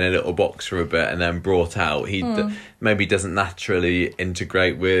tucked away in a little box for a bit and then brought out. He maybe doesn't naturally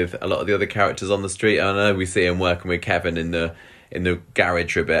integrate with a lot of the other characters on the street. I know we see him working with Kevin in in the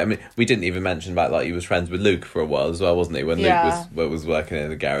garage for a bit. I mean, we didn't even mention about, like, he was friends with Luke for a while as well, wasn't he? When Luke was working in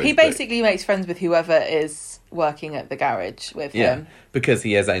the garage. He basically makes friends with whoever is working at the garage with him. Because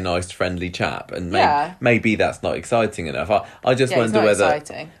he is a nice, friendly chap, and maybe that's not exciting enough. I just wonder it's not whether.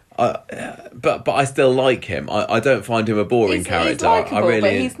 Exciting. But I still like him. I don't find him a boring character. He's likeable,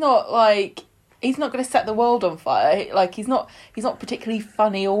 but he's not like. He's not going to set the world on fire. Like, he's not particularly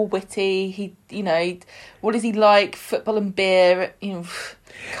funny or witty. What is he like? Football and beer,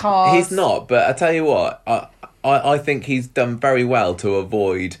 cars. He's not, but I tell you what, I think he's done very well to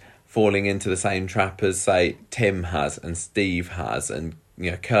avoid falling into the same trap as, say, Tim has and Steve has and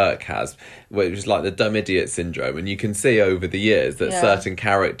Kirk has, which is like the dumb idiot syndrome. And you can see over the years that certain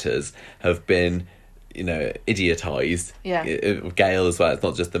characters have been idiotized. Gale as well. It's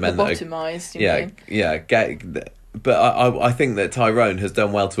not just the men lobotomized. But I think that Tyrone has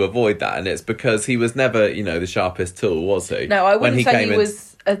done well to avoid that, and it's because he was never the sharpest tool, was he? No, I wouldn't say he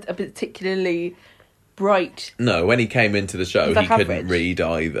was a particularly bright. No, when he came into the show, he couldn't read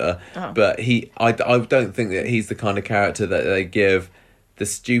either. But I don't think that he's the kind of character that they give the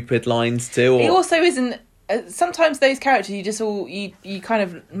stupid lines to. He also isn't. Sometimes those characters you kind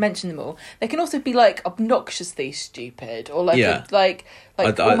of mention them all. They can also be like obnoxiously stupid or like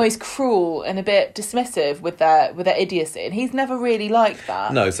almost cruel and a bit dismissive with their idiocy. And he's never really like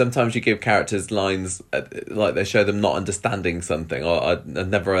that. No, sometimes you give characters lines like they show them not understanding something. Or I've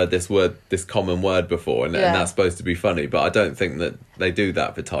never heard this common word before, and that's supposed to be funny. But I don't think that they do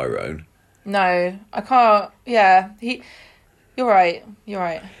that for Tyrone. No, I can't. Yeah, you're right.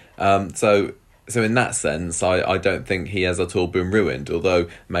 So in that sense, I don't think he has at all been ruined, although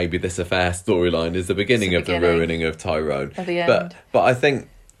maybe this affair storyline is the beginning of the ruining of Tyrone. At the end. But I think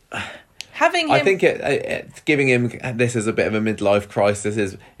having him... I think giving him this as a bit of a midlife crisis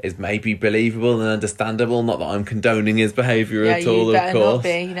is maybe believable and understandable. Not that I'm condoning his behaviour at all, of course.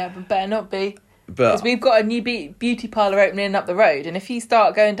 Better not be. Because we've got a new beauty parlour opening up the road, and if you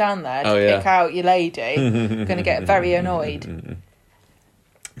start going down there to pick out your lady, you're going to get very annoyed.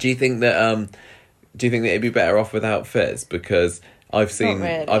 Do you think that it'd be better off without Fizz? Because I've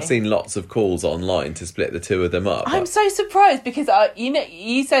seen lots of calls online to split the two of them up. I'm so surprised because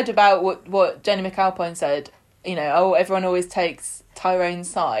you said about what Jenny McAlpine said. Everyone always takes Tyrone's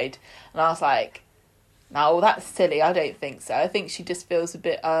side, and I was like, no, that's silly. I don't think so. I think she just feels a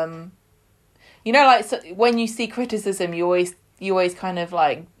bit so when you see criticism, you always kind of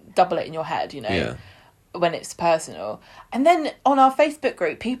like double it in your head. When it's personal. And then on our Facebook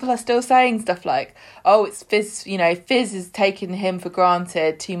group, people are still saying stuff like, oh, it's Fizz, Fizz is taking him for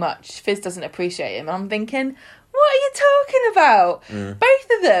granted too much. Fizz doesn't appreciate him. And I'm thinking, what are you talking about? Both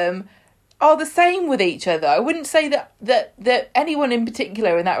of them are the same with each other. I wouldn't say that anyone in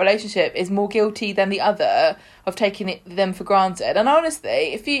particular in that relationship is more guilty than the other of taking them for granted. And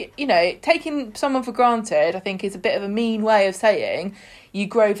honestly, if taking someone for granted, I think is a bit of a mean way of saying you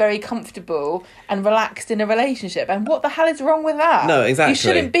grow very comfortable and relaxed in a relationship. And what the hell is wrong with that? No, exactly. You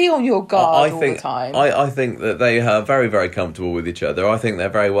shouldn't be on your guard all the time. I think that they are very, very comfortable with each other. I think they're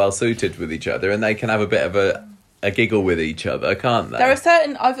very well suited with each other, and they can have a bit of a giggle with each other, can't they? There are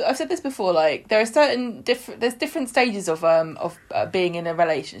certain... I've said this before, like, there are certain there's different stages of being in a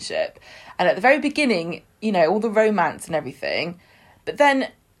relationship. And at the very beginning, all the romance and everything. But then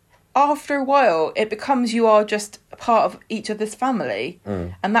after a while, it becomes you are just a part of each other's family.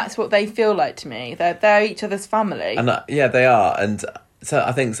 And that's what they feel like to me. They're each other's family. And they are. And so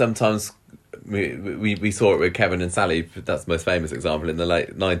I think sometimes we saw it with Kevin and Sally. That's the most famous example in the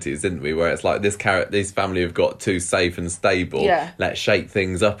late 90s, didn't we? Where it's like this family have got too safe and stable. Let's shake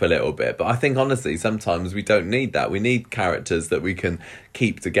things up a little bit. But I think honestly, sometimes we don't need that. We need characters that we can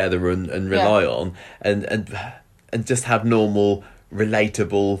keep together and rely on, and just have normal,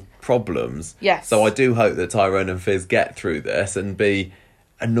 relatable problems. Yes. So I do hope that Tyrone and Fizz get through this and be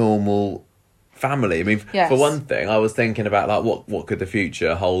a normal family. I mean, for one thing, I was thinking about like what could the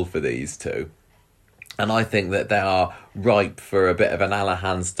future hold for these two, and I think that they are ripe for a bit of an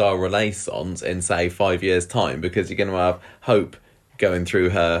Alahan style renaissance in say 5 years time, because you're going to have Hope going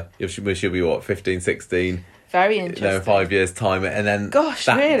through her. She'll be what, 15, 16. Very interesting. 5 years time, and then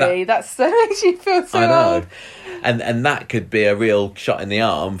that so makes you feel so old. And that could be a real shot in the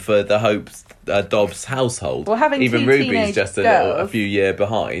arm for the Hope's Dobbs household. Well, having even Ruby's just a few year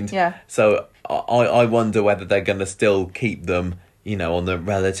behind. Yeah. So I wonder whether they're going to still keep them, on the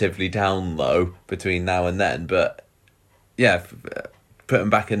relatively down low between now and then. But put them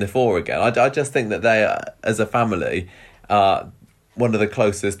back in the fore again. I just think that they, as a family, are one of the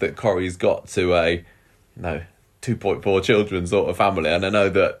closest that Corrie's got to a 2.4 children sort of family. And I know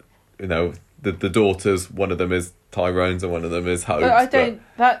that the daughters, one of them is Tyrone's and one of them is Hope's. But I don't.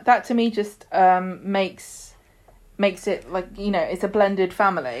 That to me just makes it like, you know, it's a blended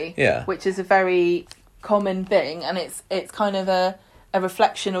family. Yeah. Which is a very common thing, and it's kind of a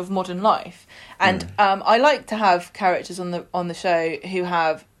reflection of modern life. And I like to have characters on the show who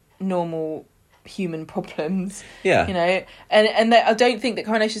have normal human problems. Yeah. You know, and I don't think that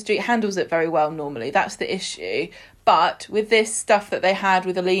Coronation Street handles it very well normally. That's the issue. But with this stuff that they had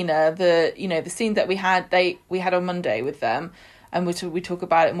with Alina, the scene that we had on Monday with them, and we talk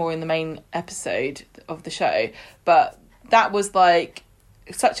about it more in the main episode of the show, but that was like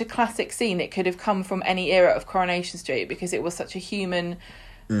such a classic scene. It could have come from any era of Coronation Street because it was such a human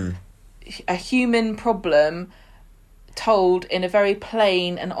problem told in a very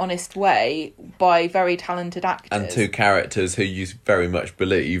plain and honest way by very talented actors. And two characters who you very much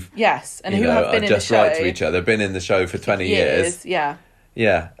believe. Yes, and who have been in the show. Just right to each other, been in the show for 20 years. Yeah.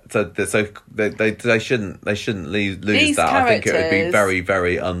 Yeah, so they shouldn't lose These that. I think it would be very,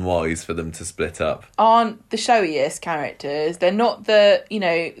 very unwise for them to split up. Aren't the showiest characters? They're not the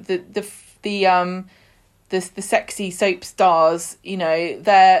sexy soap stars. You know,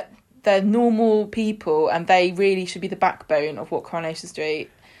 they're normal people, and they really should be the backbone of what Coronation Street,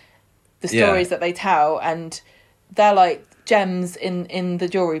 the stories that they tell, and they're like gems in the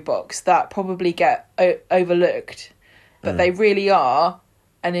jewelry box that probably get overlooked, but they really are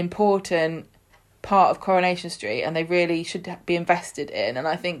an important part of Coronation Street, and they really should be invested in. And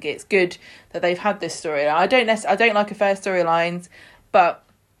I think it's good that they've had this story. I don't like affair storylines, but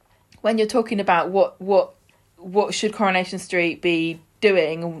when you're talking about what should Coronation Street be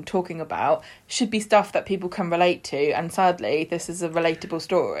doing and talking about, should be stuff that people can relate to, and sadly this is a relatable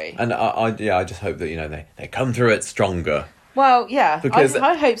story. And I just hope that, you know, they come through it stronger. Well, yeah, because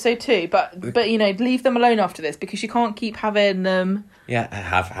I hope so too, but you know, leave them alone after this, because you can't keep having them. Yeah,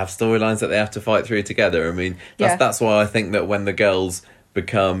 have storylines that they have to fight through together. I mean, that's why I think that when the girls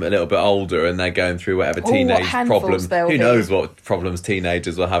become a little bit older and they're going through whatever teenage problem, who knows what problems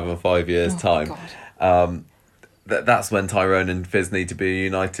teenagers will have in 5 years' time. That's when Tyrone and Fiz need to be a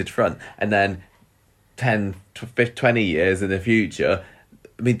united front. And then 10, 20 years in the future,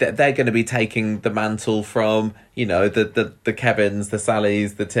 I mean, they're going to be taking the mantle from, you know, the Kevins, the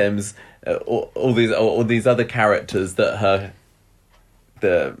Sallys, the Tims, all these other characters that are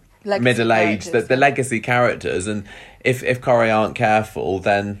the middle-aged, the legacy characters. And if Corrie aren't careful,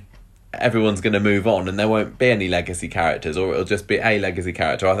 then everyone's going to move on and there won't be any legacy characters, or it'll just be a legacy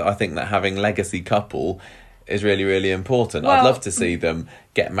character. I think that having legacy couple is really, really important. Well, I'd love to see them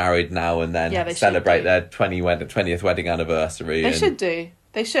get married now and then celebrate their 20th wedding anniversary.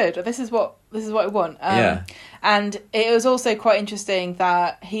 They should. This is what I want. And it was also quite interesting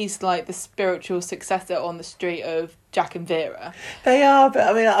that he's like the spiritual successor on the street of Jack and Vera. They are, but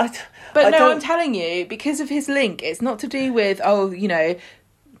I mean, I'm telling you, because of his link, it's not to do with, you know,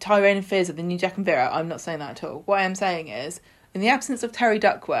 Tyrone and Fiz are the new Jack and Vera. I'm not saying that at all. What I am saying is, in the absence of Terry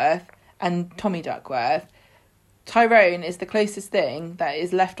Duckworth and Tommy Duckworth, Tyrone is the closest thing that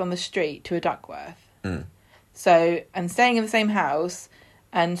is left on the street to a Duckworth. So, and staying in the same house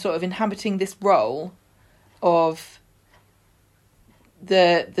and sort of inhabiting this role of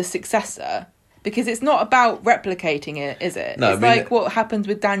the successor, because it's not about replicating it, is it? No, it's what happens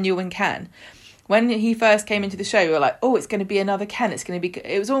with Daniel and Ken. When he first came into the show, we were like, oh, it's going to be another Ken.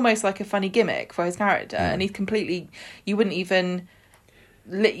 It was almost like a funny gimmick for his character. And he's completely, you wouldn't even,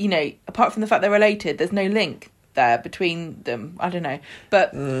 you know, apart from the fact they're related, there's no link there between them. I don't know.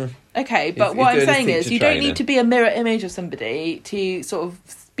 But, okay, but what I'm saying is, you don't need to be a mirror image of somebody to sort of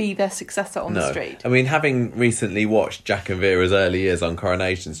be their successor on the street. I mean, having recently watched Jack and Vera's early years on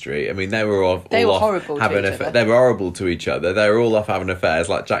Coronation Street, I mean, they were horrible to each other. They were all off having affairs,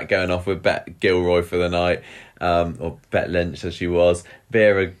 like Jack going off with Bette Gilroy for the night, or Bette Lynch as she was,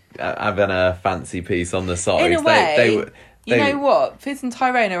 Vera having a fancy piece on the side. In a way, you know what? Fiz and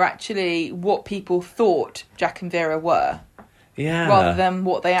Tyrone are actually what people thought Jack and Vera were. Yeah. Rather than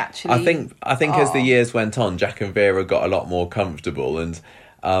what they actually I think as the years went on, Jack and Vera got a lot more comfortable, and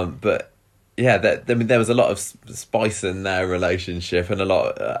but yeah, I mean, there was a lot of spice in their relationship, and an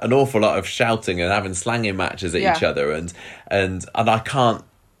awful lot of shouting and having slanging matches at each other, and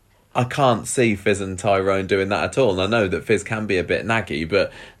I can't see Fiz and Tyrone doing that at all. And I know that Fiz can be a bit naggy,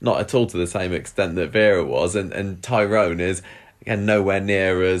 but not at all to the same extent that Vera was, and Tyrone is, again, nowhere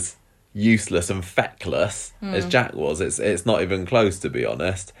near as useless and feckless as Jack was. It's not even close, to be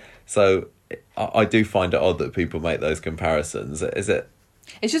honest. So I do find it odd that people make those comparisons.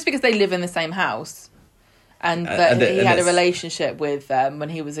 It's just because they live in the same house, and that he had a relationship with them when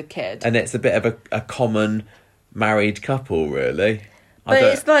he was a kid. And it's a bit of a common married couple, really. But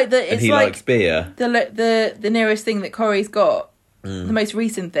it's like and he likes beer. The nearest thing that Corey's got. The most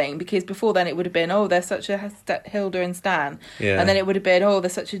recent thing, because before then it would have been, oh, they're such a Hilda and Stan, and then it would have been, oh, they're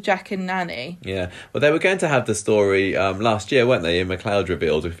such a Jack and Nanny. Yeah, well, they were going to have the story last year, weren't they? Ian McLeod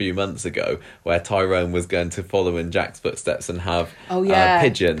revealed a few months ago where Tyrone was going to follow in Jack's footsteps and have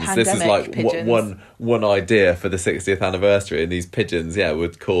pigeons. Pandemic this is like pigeons. one idea for the 60th anniversary, and these pigeons,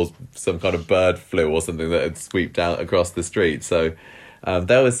 would cause some kind of bird flu or something that would sweep down across the street. So they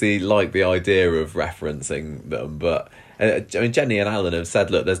obviously like the idea of referencing them, but. I mean, Jenny and Alan have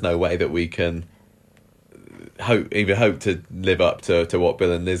said, look, there's no way that we can hope to live up to what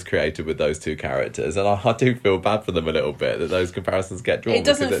Bill and Liz created with those two characters. And I do feel bad for them a little bit that those comparisons get drawn. It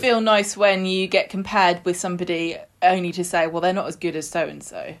doesn't feel nice when you get compared with somebody only to say, well, they're not as good as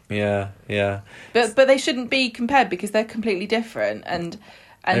so-and-so. Yeah. But they shouldn't be compared because they're completely different. And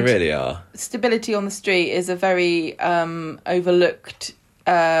they really are. Stability on the Street is a very overlooked,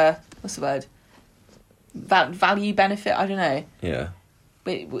 what's the word? Value benefit, I don't know. Yeah.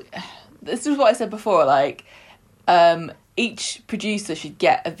 This is what I said before, like, each producer should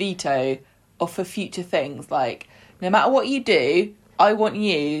get a veto for future things. Like, no matter what you do, I want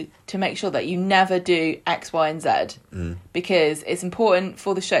you to make sure that you never do X, Y, and Z. Because it's important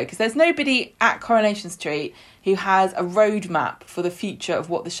for the show. Because there's nobody at Coronation Street who has a roadmap for the future of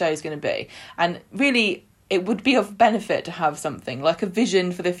what the show is going to be. And really, it would be of benefit to have something like a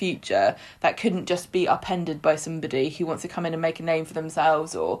vision for the future that couldn't just be upended by somebody who wants to come in and make a name for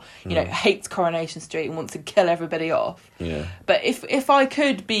themselves, or hates Coronation Street and wants to kill everybody off. Yeah. But if I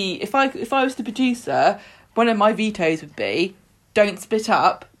was the producer, one of my vetoes would be, don't split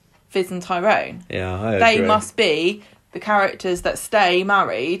up Fiz and Tyrone. Yeah, I agree. They must be the characters that stay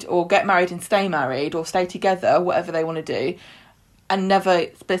married, or get married and stay married, or stay together, whatever they want to do, and never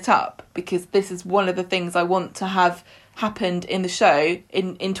split up, because this is one of the things I want to have happened in the show.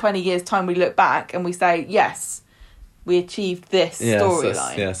 In 20 years' time, we look back and we say, yes, we achieved this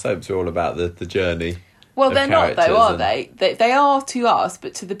storyline. Soaps are all about the journey. Well, they're not, though, are they? They are to us,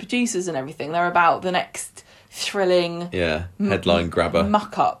 but to the producers and everything, they're about the next thrilling headline grabber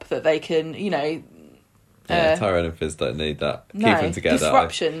muck up that they can, Tyrone and Fiz don't need that. No, keep them together.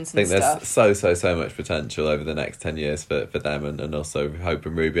 Disruptions. I think there's so much potential over the next 10 years for them, and also Hope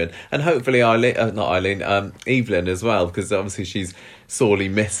and Ruby, and hopefully Evelyn as well, because obviously she's sorely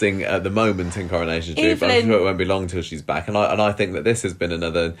missing at the moment in Coronation Street. But I'm sure it won't be long till she's back, and I think that this has been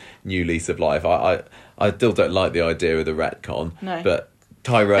another new lease of life. I still don't like the idea of the retcon, but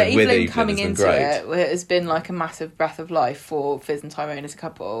Tyrone with Evelyn coming has been into great. It has been like a massive breath of life for Fiz and Tyrone as a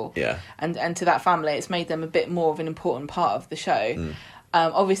couple. Yeah. And to that family, it's made them a bit more of an important part of the show.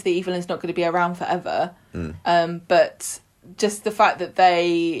 Obviously, Evelyn's not going to be around forever. But just the fact that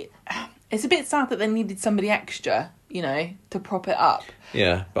it's a bit sad that they needed somebody extra, to prop it up.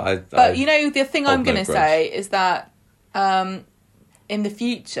 Yeah, but the thing I'm going to say is that in the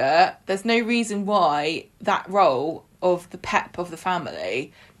future, there's no reason why that role of the pep of the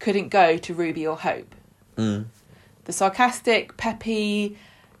family couldn't go to Ruby or Hope. The sarcastic, peppy,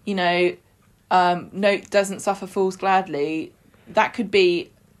 note doesn't suffer fools gladly, that could be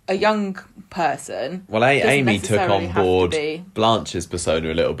a young person. Well, Amy took on board Blanche's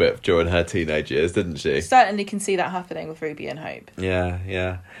persona a little bit during her teenage years, didn't she? Certainly can see that happening with Ruby and Hope.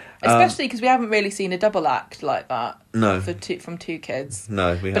 Yeah. Especially because we haven't really seen a double act like that. No. From two kids.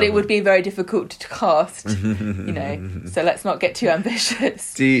 No, we haven't. But it would be very difficult to cast, so let's not get too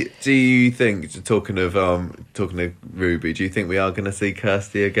ambitious. Do you think, talking of Ruby, do you think we are going to see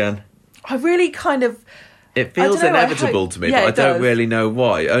Kirsty again? I really kind of... It feels inevitable to me, but I don't really know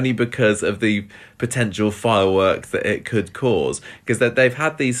why. Only because of the potential fireworks that it could cause. Because they've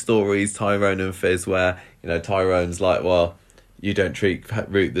had these stories, Tyrone and Fiz, where, Tyrone's like, well, you don't treat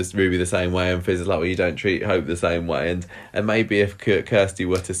Ruby the same way, and Fiz is like, well, you don't treat Hope the same way. And maybe if Kirsty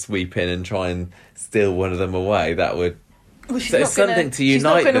were to sweep in and try and steal one of them away, that would... Well, it's something to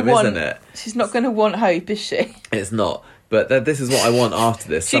unite them, isn't it? She's not going to want Hope, is she? It's not. But this is what I want after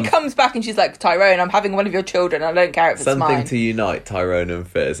this. She comes back and she's like, Tyrone, I'm having one of your children. I don't care if it's mine. Something to unite Tyrone and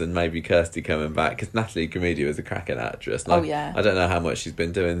Fiz, and maybe Kirsty coming back. Because Natalie Comedia was a cracking actress. Oh, yeah. I don't know how much she's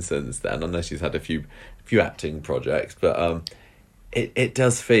been doing since then. I know she's had a few acting projects. But it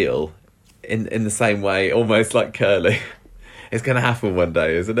does feel, in the same way, almost like Curly. It's going to happen one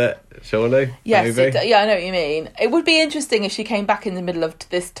day, isn't it? Surely? Yes, I know what you mean. It would be interesting if she came back in the middle of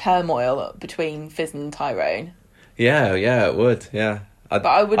this turmoil between Fiz and Tyrone. Yeah, it would. Yeah, but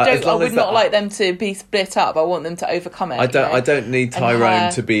I would not like them to be split up. I want them to overcome it. I don't need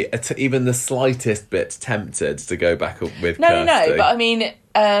Tyrone to be even the slightest bit tempted to go back with Kirsty. No. But I mean,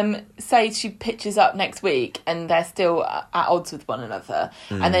 say she pitches up next week and they're still at odds with one another,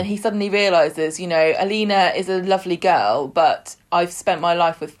 and then he suddenly realises, you know, Alina is a lovely girl, but I've spent my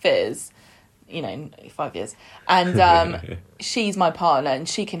life with Fizz, you know, 5 years, and she's my partner and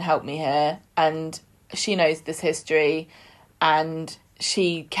she can help me here, and she knows this history and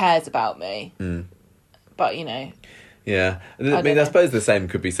she cares about me. But, you know... Yeah, I mean, I suppose the same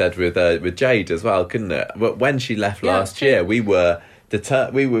could be said with Jade as well, couldn't it? When she left last year, we were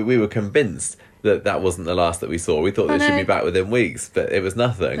convinced that wasn't the last that we saw. We thought that she'd be back within weeks, but it was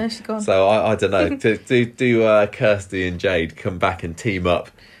nothing. No, she's gone. So I don't know. do Kirsty and Jade come back and team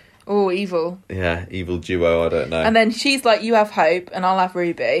up? Oh, evil. Yeah, evil duo. I don't know. And then she's like, "You have Hope, and I'll have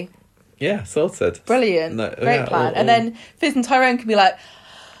Ruby." Yeah, sorted. Brilliant. Great plan. And then Fizz and Tyrone can be like,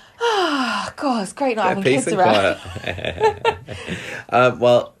 God, it's great not having kids around.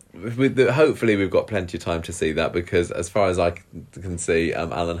 Well, hopefully we've got plenty of time to see that, because as far as I can see,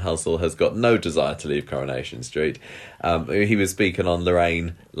 Alan Halsall has got no desire to leave Coronation Street. He was speaking on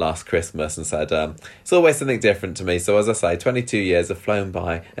Lorraine last Christmas and said, it's always something different to me. So as I say, 22 years have flown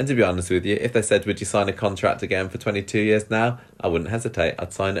by. And to be honest with you, if they said, would you sign a contract again for 22 years now? I wouldn't hesitate.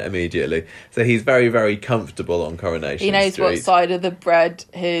 I'd sign it immediately. So he's very, very comfortable on Coronation Street. He knows what side of the bread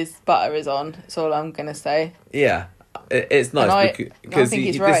his butter is on. That's all I'm going to say. Yeah. It's nice because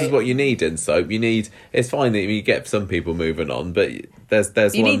this is what you need in soap. It's fine that you get some people moving on, but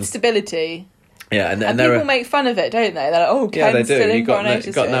there's you need stability. Yeah, and people make fun of it, don't they? They're like, "Oh, Ken's still in Coronation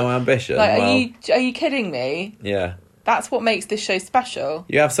Street." Got no ambition. Like, are you kidding me? Yeah. That's what makes this show special.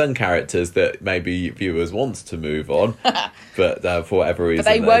 You have some characters that maybe viewers want to move on, but for whatever reason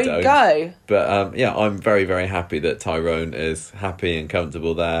they won't go. But yeah, I'm very, very happy that Tyrone is happy and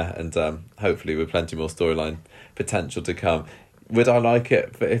comfortable there, and hopefully with plenty more storyline potential to come. Would I like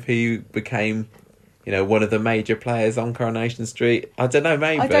it if he became, you know, one of the major players on Coronation Street? I don't know,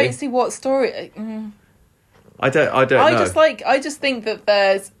 maybe. I don't see what story... I don't know. I just think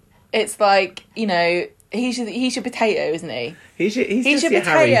that it's like, you know... He's your potato, isn't he? He's just your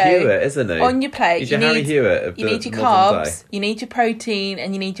Harry Hewitt, isn't he? On your plate. He's your Harry Hewitt. You need your carbs, you need your protein,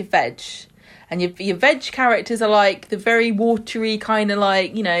 and you need your veg. And your veg characters are like the very watery kind of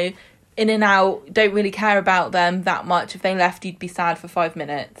like, you know, in and out. Don't really care about them that much. If they left, you'd be sad for 5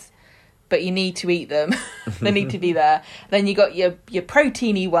 minutes. But you need to eat them. They need to be there. Then you got your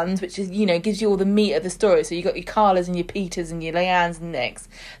proteiny ones, which is, you know, gives you all the meat of the story. So you got your Carlas and your Peters and your Leannes and Nicks.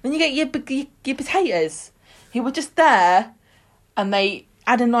 Then you get your potatoes, who were just there, and they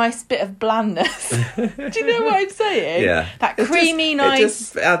add a nice bit of blandness. Do you know what I'm saying? Yeah, that creamy, nice. It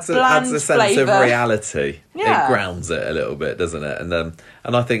just adds a sense flavour. Of reality. Yeah, it grounds it a little bit, doesn't it? And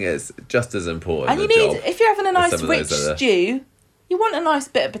I think it's just as important. And you need, if you're having a nice rich stew. You want a nice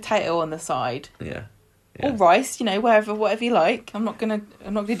bit of potato on the side. Yeah. Or rice, you know, whatever you like. I'm not gonna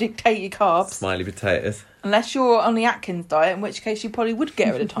dictate your carbs. Smiley potatoes. Unless you're on the Atkins diet, in which case you probably would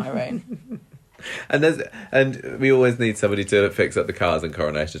get rid of Tyrone. And we always need somebody to fix up the cars in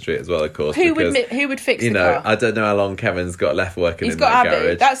Coronation Street as well, of course. Who would fix the car? I don't know how long Kevin's got left working in that garage. He's got Abby.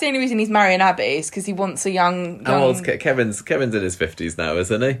 Garage. That's the only reason he's marrying Abby, is because he wants a young... How old's Kevin's in his 50s now,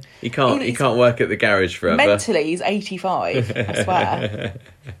 isn't he? He can't work at the garage forever. Mentally, he's 85, I swear.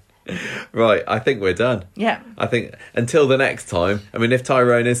 Right, I think we're done. Yeah. I think until the next time, I mean, if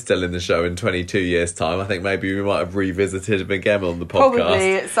Tyrone is still in the show in 22 years' time, I think maybe we might have revisited him again on the podcast.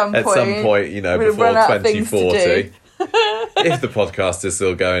 Probably at some point, you know, before 2040. If the podcast is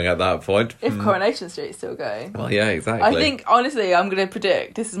still going at that point. If Coronation Street's still going. Well, yeah, exactly. I think, honestly, I'm going to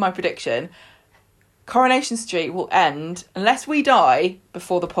predict, this is my prediction, Coronation Street will end, unless we die,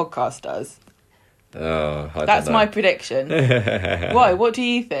 before the podcast does. Oh, That's my prediction. Why? What do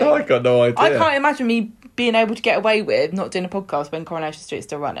you think? No, I got no idea. I can't imagine me being able to get away with not doing a podcast when Coronation Street's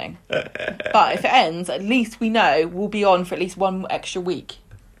still running. But if it ends, at least we know we'll be on for at least one extra week.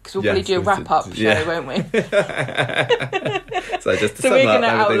 Because we'll probably do a wrap-up show, won't we? So just to sum up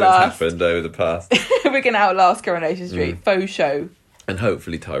everything that's happened over the past. We're going to outlast Coronation Street. Faux show. And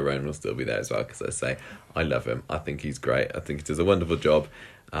hopefully Tyrone will still be there as well, because I say, I love him. I think he's great. I think he does a wonderful job.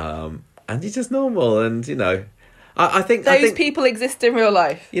 And he's just normal, and you know, I think people exist in real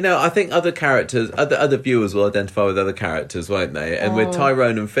life. You know, I think other characters, other viewers will identify with other characters, won't they? And with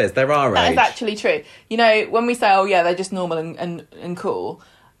Tyrone and Fizz, they're our age. That is actually true. You know, when we say, "Oh yeah, they're just normal and cool,"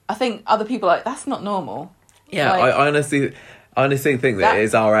 I think other people are like, that's not normal. Yeah, like, I honestly think that it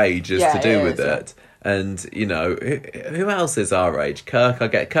is our age is to do with it. And, you know, who else is our age? Kirk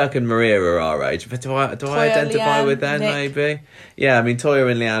and Maria are our age. But do I identify Leanne, with them, Nick. maybe? Yeah, I mean, Toya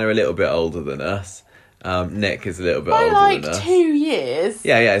and Leanne are a little bit older than us. Nick is a little bit older than us. By 2 years.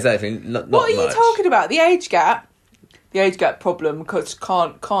 Yeah, exactly. Not what are much. you talking about? The age gap? the age gap problem because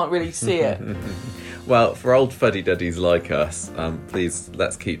can't really see it. Well, for old fuddy-duddies like us, please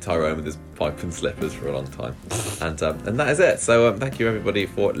let's keep Tyrone with his pipe and slippers for a long time. And that is it. So thank you everybody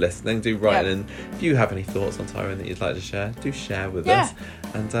for listening. Do write in. If you have any thoughts on Tyrone that you'd like to share, do share with us.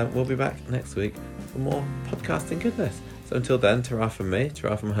 And we'll be back next week for more podcasting goodness. So until then, ta-ra from me,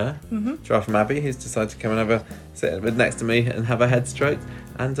 ta-ra from her, ta-ra from Abby, who's decided to come and sit next to me and have a head stroked.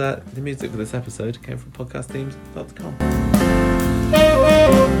 And the music for this episode came from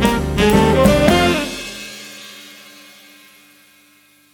podcastthemes.com.